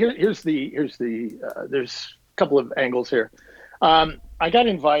 Well, there's a couple of angles here. I got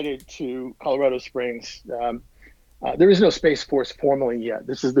invited to Colorado Springs. There is no Space Force formally yet.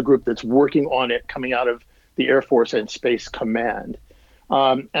 This is the group that's working on it, coming out of the Air Force and Space Command.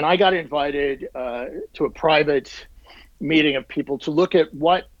 And I got invited to a private meeting of people to look at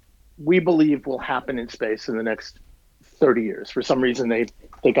what we believe will happen in space in the next 30 years. For some reason, they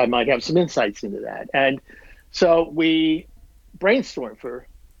think I might have some insights into that. And so we brainstormed for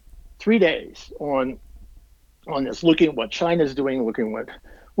 3 days on this, looking at what China's doing, looking at what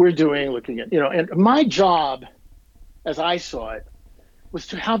we're doing, looking at, and my job, as I saw it, was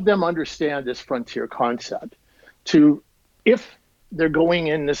to have them understand this frontier concept. If they're going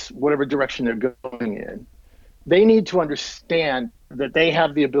in this, whatever direction they're going in, they need to understand that they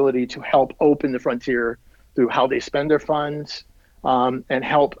have the ability to help open the frontier through how they spend their funds, and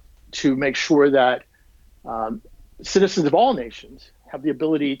help to make sure that citizens of all nations have the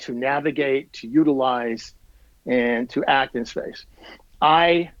ability to navigate, to utilize, and to act in space.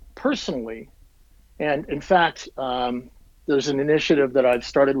 I personally, and in fact, there's an initiative that I've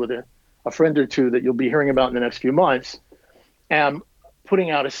started with a friend or two that you'll be hearing about in the next few months, am putting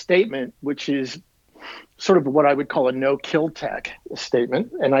out a statement which is sort of what I would call a no-kill tech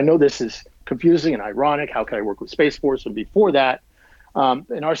statement. And I know this is confusing and ironic. How can I work with Space Force? And before that,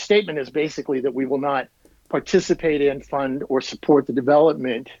 and our statement is basically that we will not participate in, fund, or support the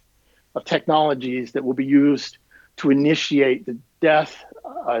development of technologies that will be used to initiate the death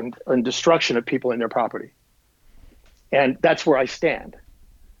and destruction of people and their property. And that's where I stand.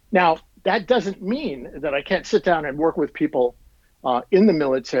 Now, that doesn't mean that I can't sit down and work with people in the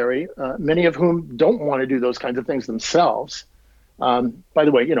military, many of whom don't want to do those kinds of things themselves. By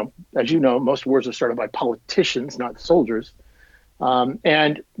the way, as you know, most wars are started by politicians, not soldiers.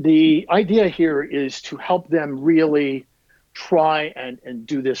 And the idea here is to help them really try and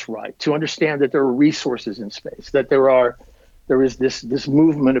do this right, to understand that there are resources in space, that there is this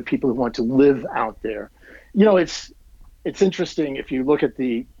movement of people who want to live out there. It's interesting if you look at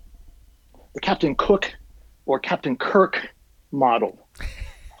the Captain Cook or Captain Kirk model,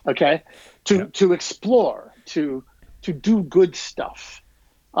 okay, to explore, to do good stuff,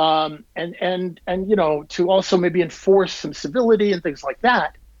 and to also maybe enforce some civility and things like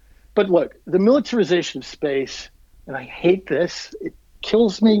that. But look, the militarization of space, and I hate this, it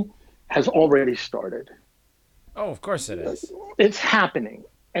kills me, has already started. Oh, of course it is. It's happening,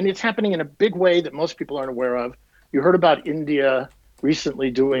 and it's happening in a big way that most people aren't aware of. You heard about India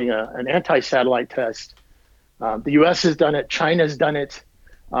recently doing an anti-satellite test. The U.S. has done it. China's done it.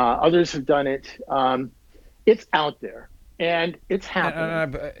 Others have done it. It's out there, and it's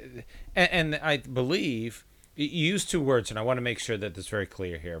happening. And I believe, You used two words, and I want to make sure that it's very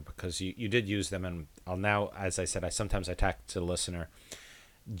clear here because you did use them, and I'll now, as I said, I sometimes attack to the listener.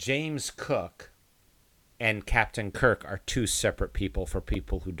 James Cook and Captain Kirk are two separate people for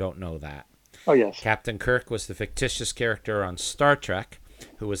people who don't know that. Oh, yes. Captain Kirk was the fictitious character on Star Trek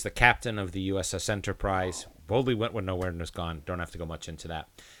who was the captain of the USS Enterprise. Boldly went where nowhere and was gone. Don't have to go much into that.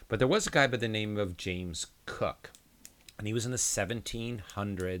 But there was a guy by the name of James Cook, and he was in the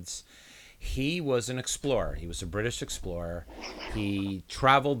 1700s. He was an explorer. He was a British explorer. He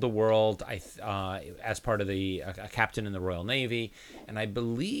traveled the world as part of a captain in the Royal Navy, and I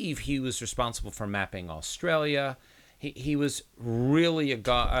believe he was responsible for mapping Australia. He was really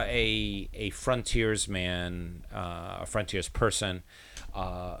a frontiersman, a frontiers person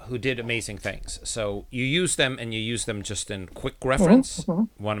who did amazing things. So you use them, and you use them just in quick reference.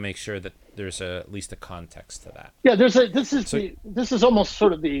 Want to make sure that there's at least a context to that. Yeah, this is almost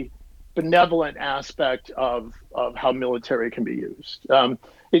sort of the benevolent aspect of how military can be used.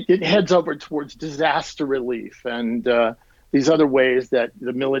 It heads over towards disaster relief and these other ways that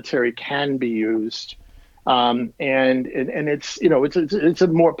the military can be used. And it's, it's a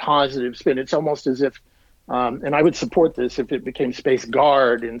more positive spin. It's almost as if, and I would support this if it became Space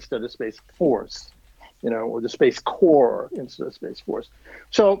Guard instead of Space Force, or the Space Corps instead of Space Force.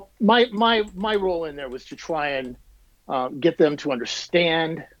 So my role in there was to try and get them to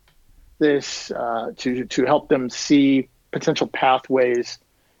understand this, to help them see potential pathways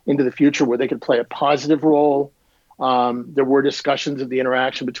into the future where they could play a positive role. There were discussions of the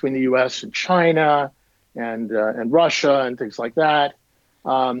interaction between the U.S. and China and Russia and things like that.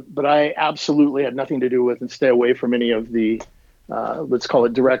 But I absolutely had nothing to do with and stay away from any of the, let's call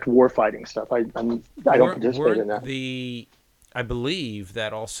it direct warfighting stuff. I don't participate in that. I believe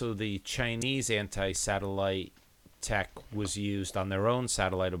that also the Chinese anti-satellite tech was used on their own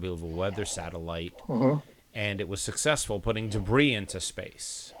satellite, a weather satellite, and it was successful putting debris into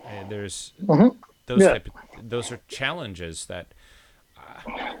space. There's those are challenges that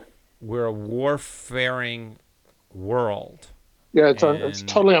we're a warfaring world. Yeah, it's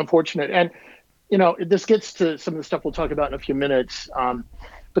totally unfortunate, and this gets to some of the stuff we'll talk about in a few minutes.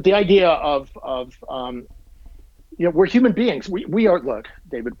 But the idea of we're human beings. We are, look,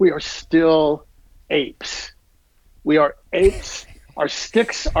 David, we are still apes. We are apes. Our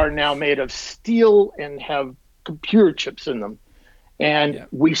sticks are now made of steel and have computer chips in them, and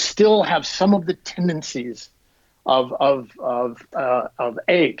we still have some of the tendencies of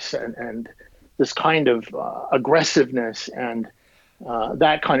apes and this kind of aggressiveness and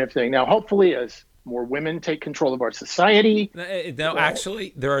that kind of thing. Now, hopefully, as more women take control of our society. No,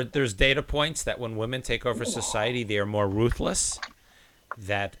 actually, there's data points that when women take over society, they are more ruthless.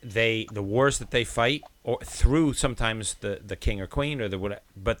 That the wars that they fight, or through sometimes the king or queen or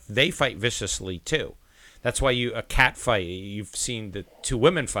but they fight viciously too. That's why a cat fight. You've seen the two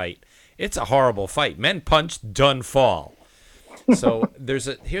women fight. It's a horrible fight. Men punch, done fall. So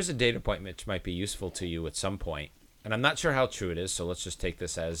here's a data point which might be useful to you at some point, and I'm not sure how true it is. So let's just take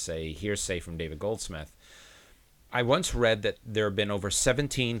this as a hearsay from David Goldsmith. I once read that there have been over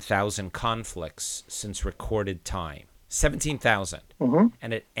 17,000 conflicts since recorded time. 17,000.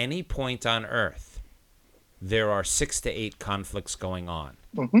 And at any point on Earth, there are 6 to 8 conflicts going on.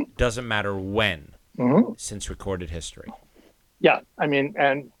 Doesn't matter when, since recorded history. Yeah, I mean,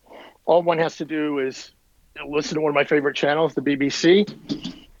 and all one has to do is listen to one of my favorite channels, the BBC,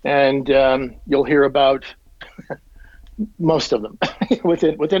 and you'll hear about most of them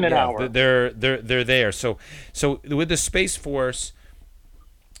within an hour. They're there. So with the Space Force,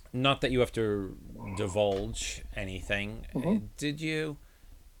 not that you have to divulge anything. Did you,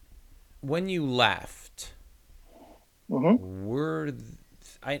 when you left,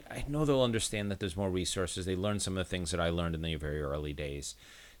 I know they'll understand that there's more resources. They learned some of the things that I learned in the very early days.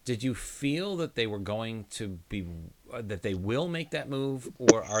 Did you feel that they were going to that they will make that move,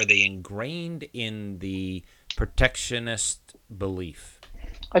 or are they ingrained in the protectionist belief?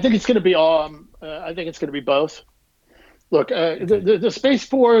 I think it's going to be I think it's going to be both. Look, the Space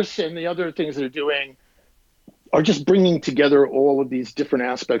Force and the other things they're doing are just bringing together all of these different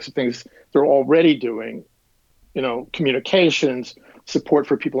aspects of things they're already doing. Communications, support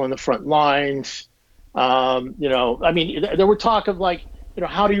for people on the front lines. I mean, there were talk of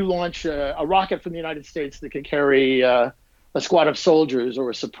how do you launch a rocket from the United States that can carry a squad of soldiers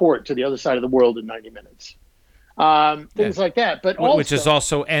or a support to the other side of the world in 90 minutes? Things like that, but also, which is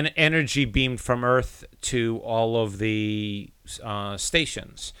also an energy beamed from Earth to all of the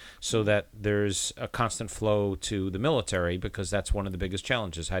stations, so that there's a constant flow to the military, because that's one of the biggest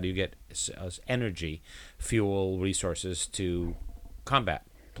challenges. How do you get energy, fuel, resources to combat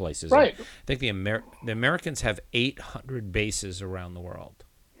places. And Right. I think the Americans have 800 bases around the world.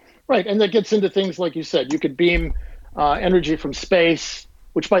 Right, and that gets into things like you said. You could beam energy from space,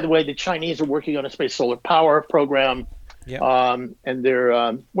 which, by the way, the Chinese are working on a space solar power program. Yeah. And they're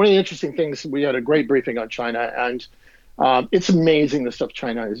one of the interesting things. We had a great briefing on China, and it's amazing the stuff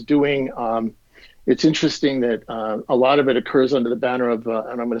China is doing. It's interesting that a lot of it occurs under the banner of,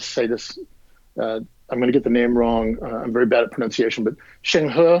 and I'm going to say this, I'm going to get the name wrong. I'm very bad at pronunciation, but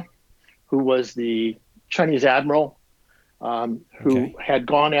Zheng He, who was the Chinese admiral who had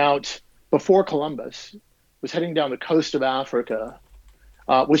gone out before Columbus, was heading down the coast of Africa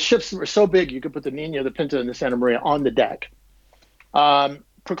with ships that were so big you could put the Nina, the Pinta, and the Santa Maria on the deck,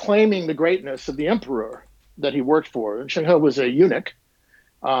 proclaiming the greatness of the emperor that he worked for. And Zheng He was a eunuch,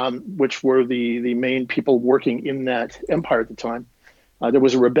 which were the main people working in that empire at the time. There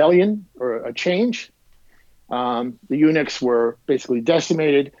was a rebellion or a change. The eunuchs were basically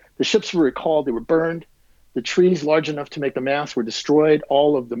decimated. The ships were recalled. They were burned. The trees large enough to make the masts were destroyed.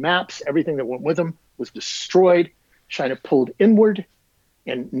 All of the maps, everything that went with them was destroyed. China pulled inward.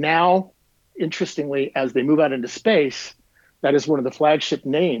 And now, interestingly, as they move out into space, that is one of the flagship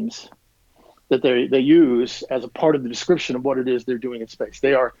names that they use as a part of the description of what it is they're doing in space.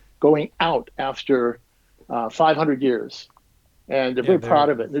 They are going out after 500 years. And they're very proud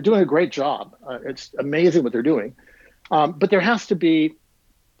of it. They're doing a great job. It's amazing what they're doing. But there has to be,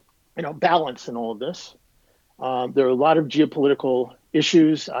 balance in all of this. There are a lot of geopolitical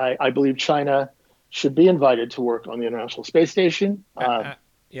issues. I believe China should be invited to work on the International Space Station.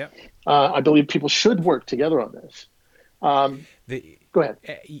 Yeah. I believe people should work together on this. Go ahead.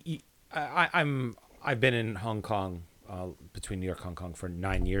 I've been in Hong Kong, between New York and Hong Kong for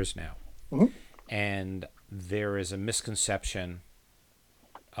 9 years now. Mm-hmm. And there is a misconception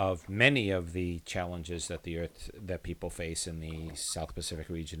of many of the challenges that people face in the South Pacific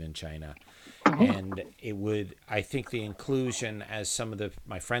region in China. And I think the inclusion, as some of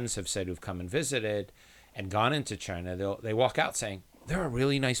my friends have said who've come and visited and gone into China, they walk out saying, there are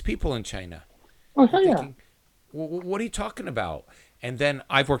really nice people in China. Oh, hell yeah. Thinking, what are you talking about? And then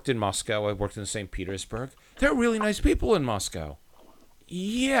I've worked in Moscow. I've worked in St. Petersburg. There are really nice people in Moscow.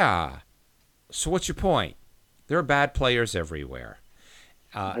 Yeah. So what's your point? There are bad players everywhere.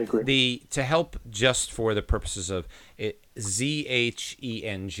 I agree. To help just for the purposes of it, Zheng,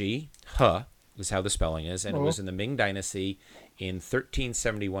 He is how the spelling is, and it was in the Ming Dynasty in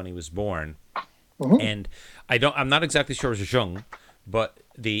 1371 he was born. And I'm not exactly sure it's Zheng, but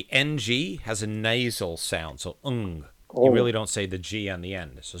the NG has a nasal sound, so ung. You really don't say the G on the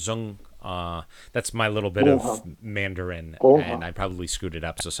end. So Zheng, that's my little bit of Mandarin, and I probably screwed it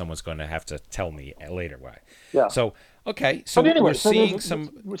up, so someone's going to have to tell me later why. Yeah. So, okay. So anyway,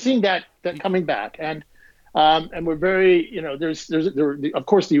 we're seeing that coming back, and we're very, there of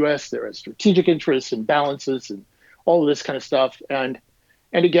course the U.S. there has strategic interests and balances and all of this kind of stuff, and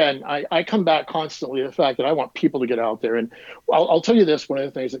again, I come back constantly to the fact that I want people to get out there, and I'll tell you this: one of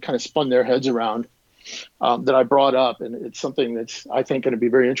the things that kind of spun their heads around that I brought up, and it's something that's I think going to be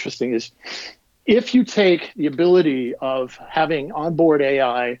very interesting, is if you take the ability of having onboard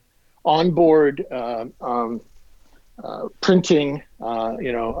AI, onboard printing,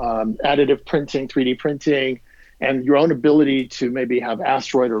 additive printing, 3D printing, and your own ability to maybe have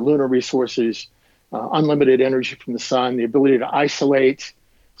asteroid or lunar resources, unlimited energy from the sun, the ability to isolate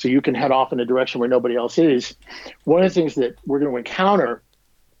so you can head off in a direction where nobody else is. One of the things that we're going to encounter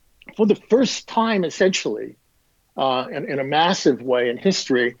for the first time, essentially, in a massive way in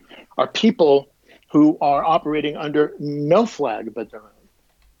history, are people who are operating under no flag but their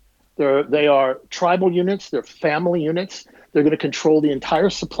own. They are tribal units, they're family units. They're going to control the entire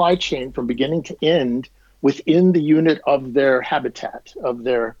supply chain from beginning to end within the unit of their habitat, of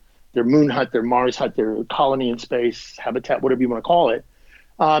their moon hut, their Mars hut, their colony in space, habitat, whatever you want to call it.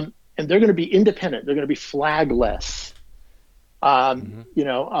 And they're going to be independent. They're going to be flagless. They're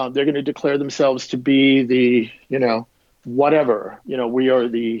going to declare themselves to be the, whatever. We are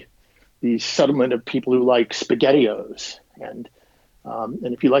the settlement of people who like SpaghettiOs. And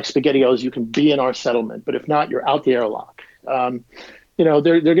if you like SpaghettiOs, you can be in our settlement. But if not, you're out the airlock. There are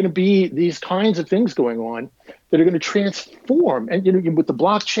going to be these kinds of things going on that are going to transform. And, with the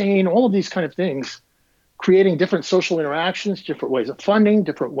blockchain, all of these kind of things, creating different social interactions, different ways of funding,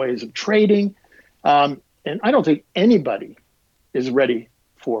 different ways of trading. And I don't think anybody is ready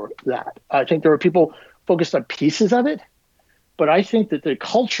for that. I think there are people focused on pieces of it, but I think that the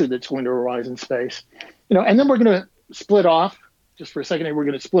culture that's going to arise in space, and then we're going to split off, just for a second, we're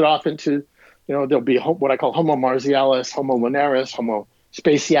going to split off into, there'll be what I call Homo Marsialis, Homo Lunaris, Homo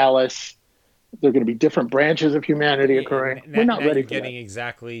Spacialis, There are going to be different branches of humanity occurring. We're not Now ready you're for that. getting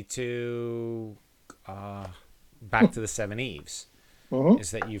exactly to uh, back to the Seven Eves. Hmm.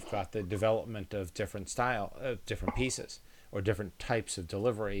 Is that you've got the development of different style, different pieces, or different types of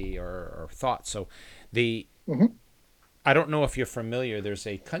delivery or thought. So, the Hmm. I don't know if you're familiar. There's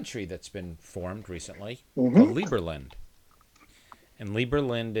a country that's been formed recently called Hmm. Liberland, and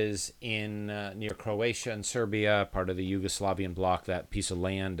Liberland is in near Croatia and Serbia, part of the Yugoslavian bloc. That piece of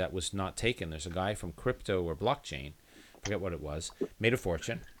land that was not taken. There's a guy from crypto or blockchain, forget what it was, made a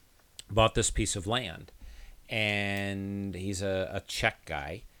fortune, bought this piece of land, and he's a Czech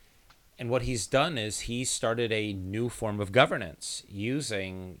guy. And what he's done is he started a new form of governance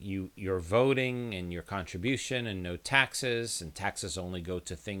using your voting and your contribution and no taxes, and taxes only go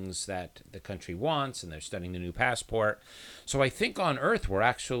to things that the country wants, and they're studying the new passport. So I think on Earth we're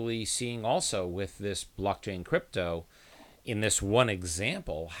actually seeing also with this blockchain crypto, in this one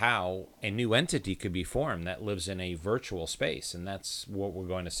example, how a new entity could be formed that lives in a virtual space, and that's what we're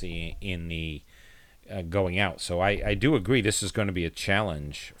going to see in the going out. So I do agree this is going to be a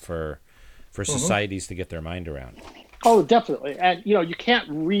challenge for Hmm. societies to get their mind around. Oh, definitely. And you can't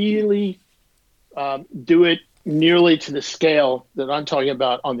really do it nearly to the scale that I'm talking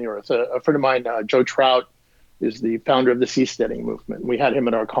about on the earth. A friend of mine, Joe Trout, is the founder of the seasteading movement. We had him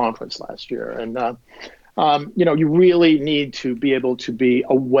at our conference last year, and you really need to be able to be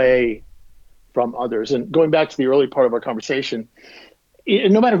away from others. And going back to the early part of our conversation,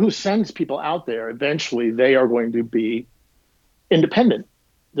 no matter who sends people out there, eventually they are going to be independent.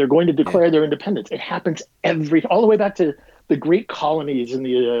 They're going to Yeah. declare their independence. It happens all the way back to the Greek colonies in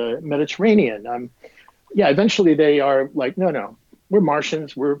the Mediterranean. Yeah, eventually they are like, no, no, we're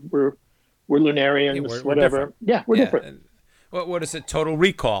Martians, we're Yeah, Lunarians, we're different. whatever. Yeah, we're Yeah. different. What is it? Total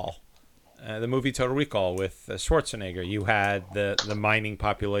Recall. The movie Total Recall with Schwarzenegger. You had the mining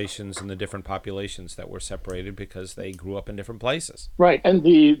populations and the different populations that were separated because they grew up in different places. Right. And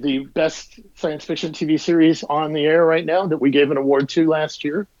the best science fiction TV series on the air right now that we gave an award to last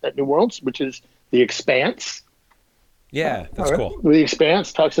year at New Worlds, which is The Expanse. Yeah, All that's right. cool. The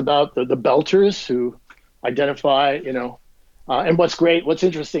Expanse talks about the Belters who identify, and what's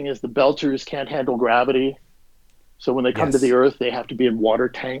interesting is the Belters can't handle gravity. So when they come to the Yes. Earth, they have to be in water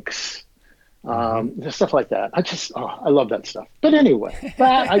tanks, Mm-hmm. stuff like that. I love that stuff. But anyway,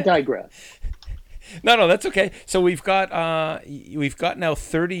 that I digress. No, no, that's okay. So we've got now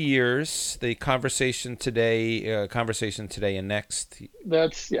 30 years. The conversation today and next.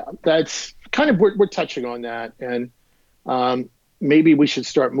 That's kind of we're touching on that, and um, maybe we should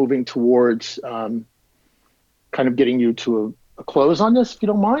start moving towards kind of getting you to a close on this, if you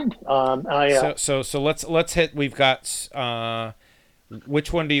don't mind. So let's hit. We've got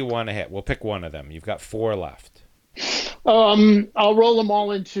which one do you want to hit? We'll pick one of them. You've got four left. I'll roll them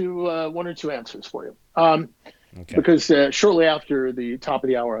all into one or two answers for you. Okay. Because shortly after the top of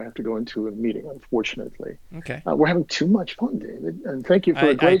the hour, I have to go into a meeting, unfortunately. Okay. We're having too much fun, David, and thank you for a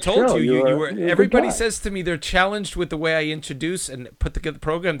I great told show. you, you were. You're a good Everybody guy. says to me they're challenged with the way I introduce and put the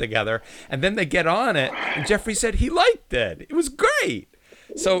program together, and then they get on it. And Jeffrey said he liked it. It was great.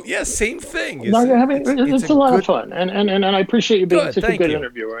 So yeah, same thing. No, you're having It's it's a a lot of good. fun, and I appreciate you being Good. such a Thank good you.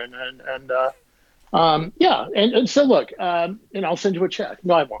 interviewer, yeah, and so look, and I'll send you a check.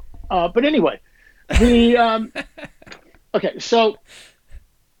 No, I won't. But anyway, the okay, so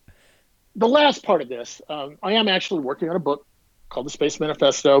the last part of this, I am actually working on a book called The Space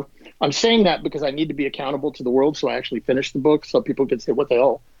Manifesto. I'm saying that because I need to be accountable to the world, so I actually finished the book so people can say, "What the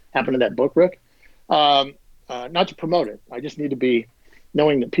hell happened to that book, Rick?" Not to promote it. I just need to be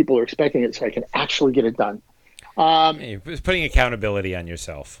knowing that people are expecting it so I can actually get it done. You're putting accountability on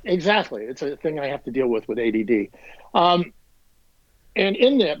yourself. Exactly. It's a thing I have to deal with ADD. Um, and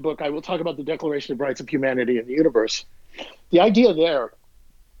in that book, I will talk about the Declaration of Rights of Humanity in the Universe. The idea there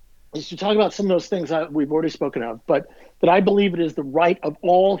is to talk about some of those things that we've already spoken of, but that I believe it is the right of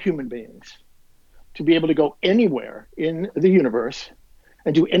all human beings to be able to go anywhere in the universe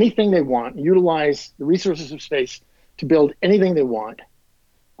and do anything they want, utilize the resources of space to build anything they want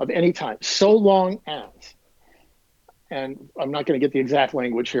of any time, so long as, and I'm not going to get the exact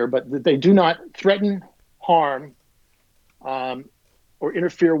language here, but that they do not threaten, harm, or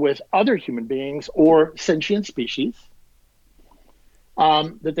interfere with other human beings or sentient species,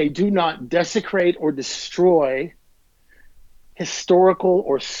 that they do not desecrate or destroy historical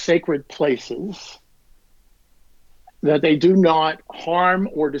or sacred places, that they do not harm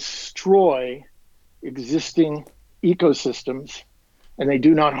or destroy existing ecosystems, and they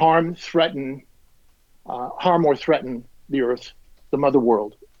do not harm or threaten the earth, the mother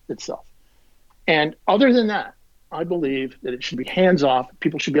world itself. And other than that, I believe that it should be hands off.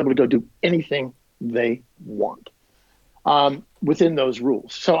 People should be able to go do anything they want within those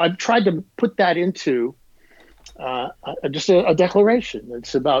rules. So I've tried to put that into just a declaration.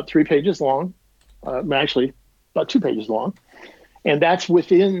 It's about 3 pages long, actually about 2 pages long. And that's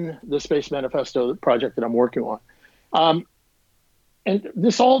within the Space Manifesto project that I'm working on. And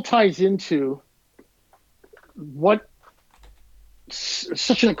this all ties into what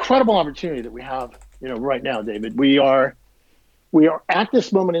such an incredible opportunity that we have, right now, David. We are at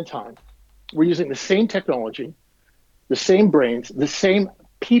this moment in time. We're using the same technology, the same brains, the same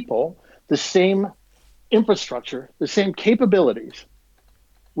people, the same infrastructure, the same capabilities.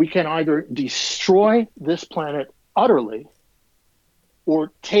 We can either destroy this planet utterly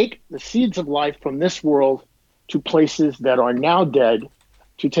or take the seeds of life from this world to places that are now dead,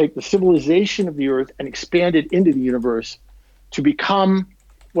 to take the civilization of the earth and expand it into the universe to become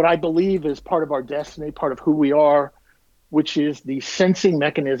what I believe is part of our destiny, part of who we are, which is the sensing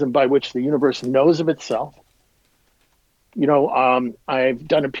mechanism by which the universe knows of itself. I've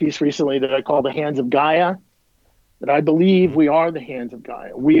done a piece recently that I call The Hands of Gaia, that I believe we are the hands of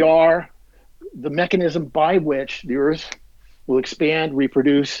Gaia. We are the mechanism by which the earth will expand,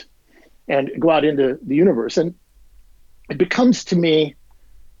 reproduce, and go out into the universe. And it becomes, to me,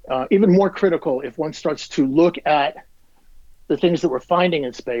 even more critical if one starts to look at the things that we're finding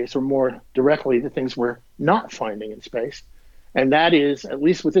in space, or more directly, the things we're not finding in space. And that is, at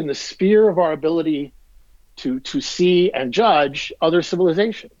least within the sphere of our ability to see and judge other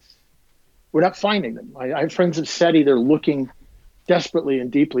civilizations. We're not finding them. I have friends of SETI, they're looking desperately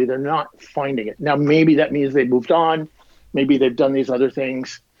and deeply. They're not finding it. Now, maybe that means they've moved on. Maybe they've done these other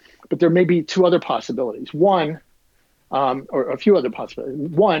things. But there may be 2 other possibilities. One, or a few other possibilities.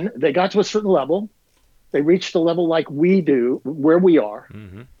 One, they got to a certain level. They reached a level like we do, where we are.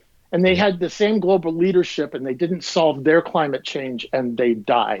 Mm-hmm. And they had the same global leadership, and they didn't solve their climate change, and they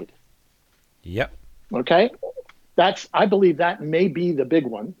died. Yep. Okay? I believe that may be the big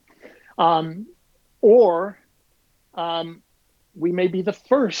one. Or we may be the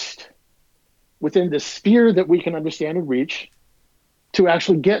first within the sphere that we can understand and reach to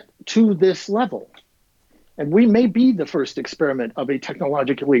actually get to this level. And we may be the first experiment of a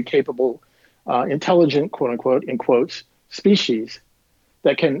technologically capable, intelligent, quote unquote, in quotes, species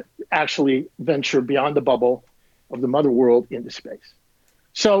that can actually venture beyond the bubble of the mother world into space.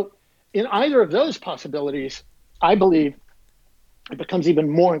 So in either of those possibilities, I believe it becomes even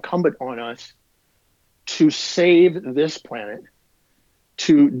more incumbent on us to save this planet,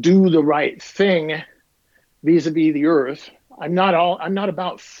 to do the right thing vis-a-vis the earth. I'm not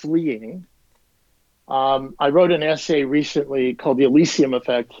about fleeing. I wrote an essay recently called The Elysium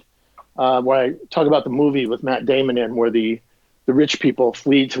Effect, where I talk about the movie with Matt Damon in, where the rich people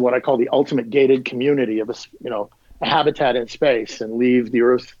flee to what I call the ultimate gated community of a habitat in space and leave the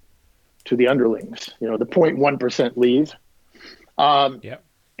earth to the underlings. The 0.1% leave. Yep.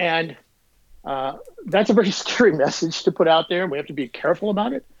 And that's a very scary message to put out there. We have to be careful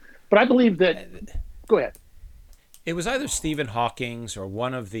about it. But I believe that. Go ahead. It was either Stephen Hawking's or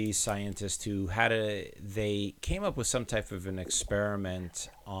one of these scientists who they came up with some type of an experiment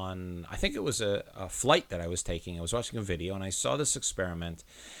on, I think it was a flight that I was taking. I was watching a video and I saw this experiment,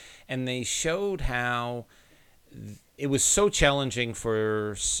 and they showed how it was so challenging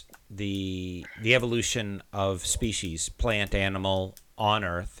for the evolution of species, plant, animal, on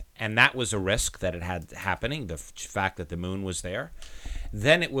Earth, and that was a risk that it had happening, the fact that the moon was there.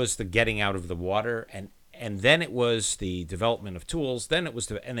 Then it was the getting out of the water, and then it was the development of tools. Then it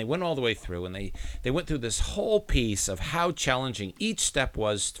was and they went all the way through, and they went through this whole piece of how challenging each step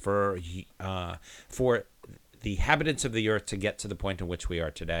was for the inhabitants of the Earth to get to the point in which we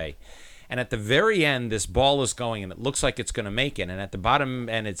are today. And at the very end, this ball is going, and it looks like it's going to make it. And at the bottom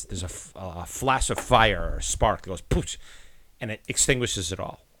end, there's a flash of fire or a spark that goes poof, and it extinguishes it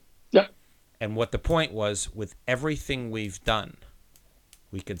all. Yep. And what the point was, with everything we've done,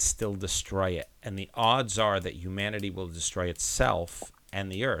 we could still destroy it. And the odds are that humanity will destroy itself and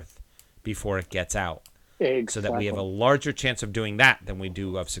the Earth before it gets out. Exactly. So that we have a larger chance of doing that than we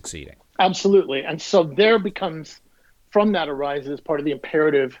do of succeeding. Absolutely. And so from that arises part of the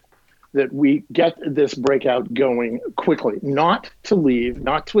imperative that we get this breakout going quickly, not to leave,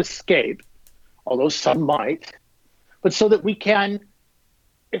 not to escape, although some might, but so that we can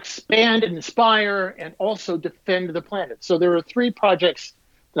expand and inspire and also defend the planet. So there are 3 projects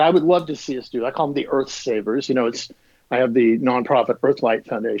that I would love to see us do. I call them the Earth Savers. I have the nonprofit Earthlight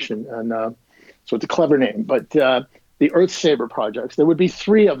Foundation, and so it's a clever name, but the Earth Saver projects, there would be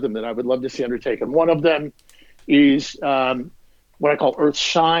 3 of them that I would love to see undertaken. One of them is what I call Earth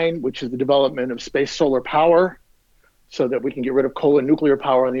Shine, which is the development of space solar power so that we can get rid of coal and nuclear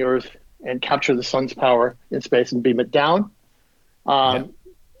power on the Earth and capture the sun's power in space and beam it down. Yeah.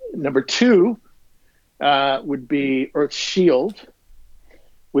 Number two would be Earth's shield,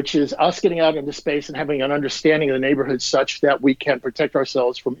 which is us getting out into space and having an understanding of the neighborhood such that we can protect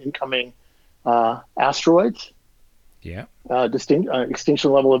ourselves from incoming asteroids, Yeah.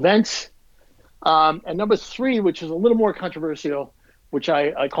 extinction level events. And number three, which is a little more controversial, which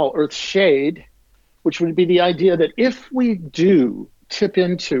I call Earth's shade, which would be the idea that if we do tip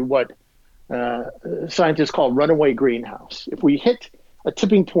into what scientists call runaway greenhouse, if we hit a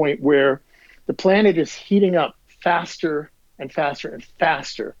tipping point where the planet is heating up faster and faster and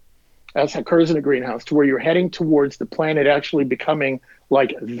faster, as occurs in a greenhouse, to where you're heading towards the planet actually becoming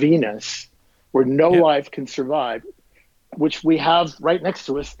like Venus, where no life can survive, which we have right next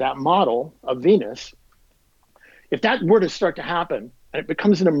to us, that model of Venus. If that were to start to happen and it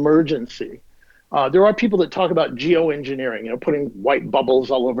becomes an emergency, there are people that talk about geoengineering, putting white bubbles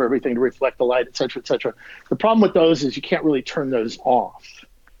all over everything to reflect the light, et cetera, et cetera. The problem with those is you can't really turn those off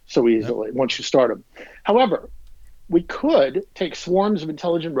so easily once you start them. However, we could take swarms of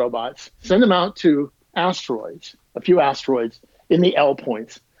intelligent robots, send them out to asteroids, a few asteroids in the L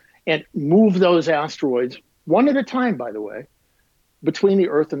points, and move those asteroids one at a time, by the way, between the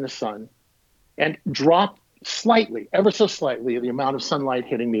Earth and the sun, and drop slightly, ever so slightly, the amount of sunlight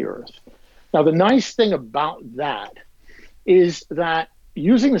hitting the Earth. Now, the nice thing about that is that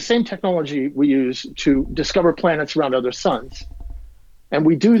using the same technology we use to discover planets around other suns, and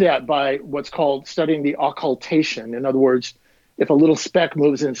we do that by what's called studying the occultation. In other words, if a little speck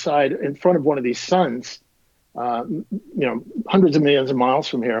moves in front of one of these suns, hundreds of millions of miles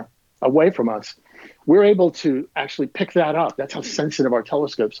from here, away from us, we're able to actually pick that up. That's how sensitive our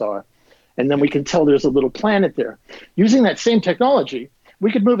telescopes are. And then we can tell there's a little planet there. Using that same technology,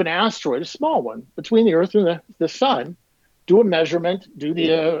 we could move an asteroid, a small one, between the Earth and the sun, do a measurement, do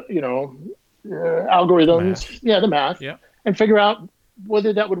the algorithms, the math, and figure out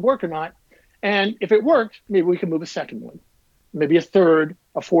whether that would work or not. And if it worked, maybe we can move a second one, maybe a third,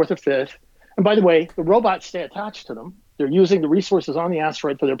 a fourth, a fifth. And by the way, the robots stay attached to them. They're using the resources on the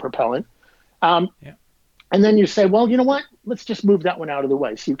asteroid for their propellant. And then you say, well, you know what? Let's just move that one out of the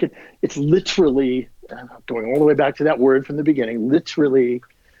way. So it's literally, going all the way back to that word from the beginning, literally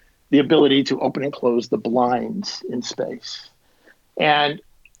the ability to open and close the blinds in space. And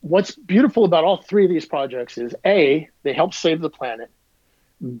what's beautiful about all three of these projects is A, they help save the planet.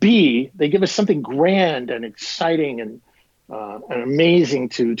 B, they give us something grand and exciting and amazing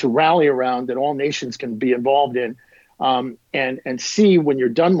to rally around that all nations can be involved in. And C, when you're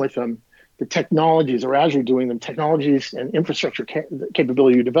done with them, the technologies, or as you're doing them, technologies and infrastructure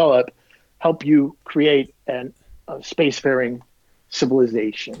capability you develop help you create a spacefaring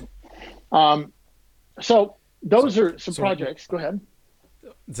civilization. So those are some projects. Go ahead.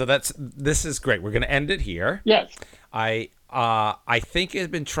 So this is great. We're going to end it here. Yes. I think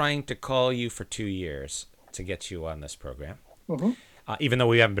I've been trying to call you for 2 years to get you on this program, even though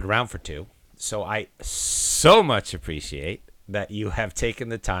we haven't been around for 2. So I so much appreciate that you have taken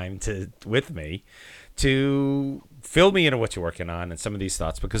the time with me to fill me into what you're working on and some of these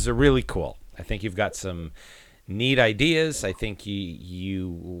thoughts, because they're really cool. I think you've got some neat ideas. I think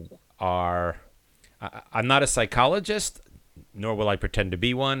you are. I'm not a psychologist, nor will I pretend to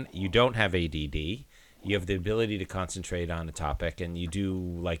be one. You don't have ADD. You have the ability to concentrate on a topic, and you do,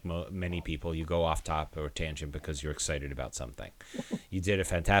 like many people, you go off top or tangent because you're excited about something. You did a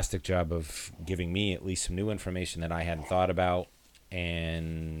fantastic job of giving me at least some new information that I hadn't thought about,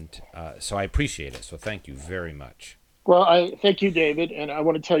 and so I appreciate it. So thank you very much. Well, I thank you, David, and I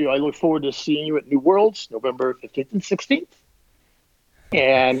want to tell you I look forward to seeing you at New Worlds, November 15th and 16th,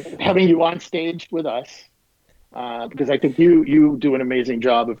 and having you on stage with us, because I think you do an amazing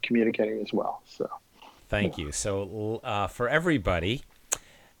job of communicating as well. So. Thank you. So for everybody,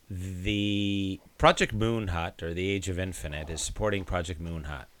 the Project Moon Hut, or the Age of Infinite, is supporting Project Moon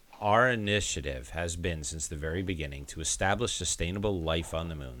Hut. Our initiative has been, since the very beginning, to establish sustainable life on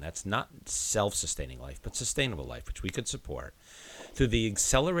the moon. That's not self-sustaining life, but sustainable life, which we could support through the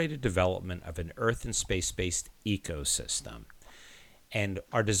accelerated development of an Earth and space-based ecosystem. And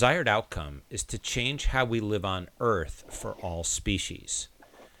our desired outcome is to change how we live on Earth for all species.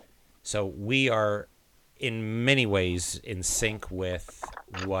 So we are in many ways in sync with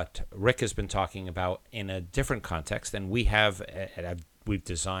what Rick has been talking about in a different context, and we've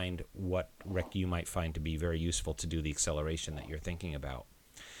designed what, Rick, you might find to be very useful to do the acceleration that you're thinking about.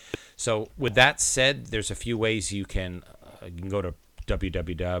 So with that said, there's a few ways you can go to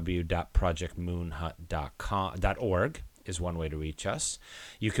www.projectmoonhut.org, is one way to reach us.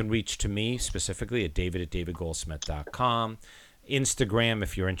 You can reach to me specifically at david@davidgoldsmith.com. Instagram,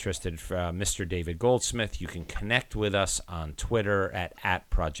 if you're interested, Mr. David Goldsmith. You can connect with us on Twitter at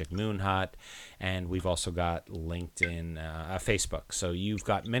Project Moonhot, and we've also got LinkedIn, Facebook. So you've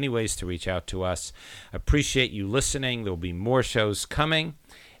got many ways to reach out to us. Appreciate you listening. There will be more shows coming,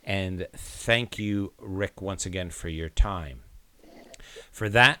 and thank you, Rick, once again for your time. For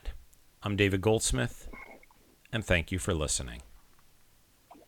that, I'm David Goldsmith, and thank you for listening.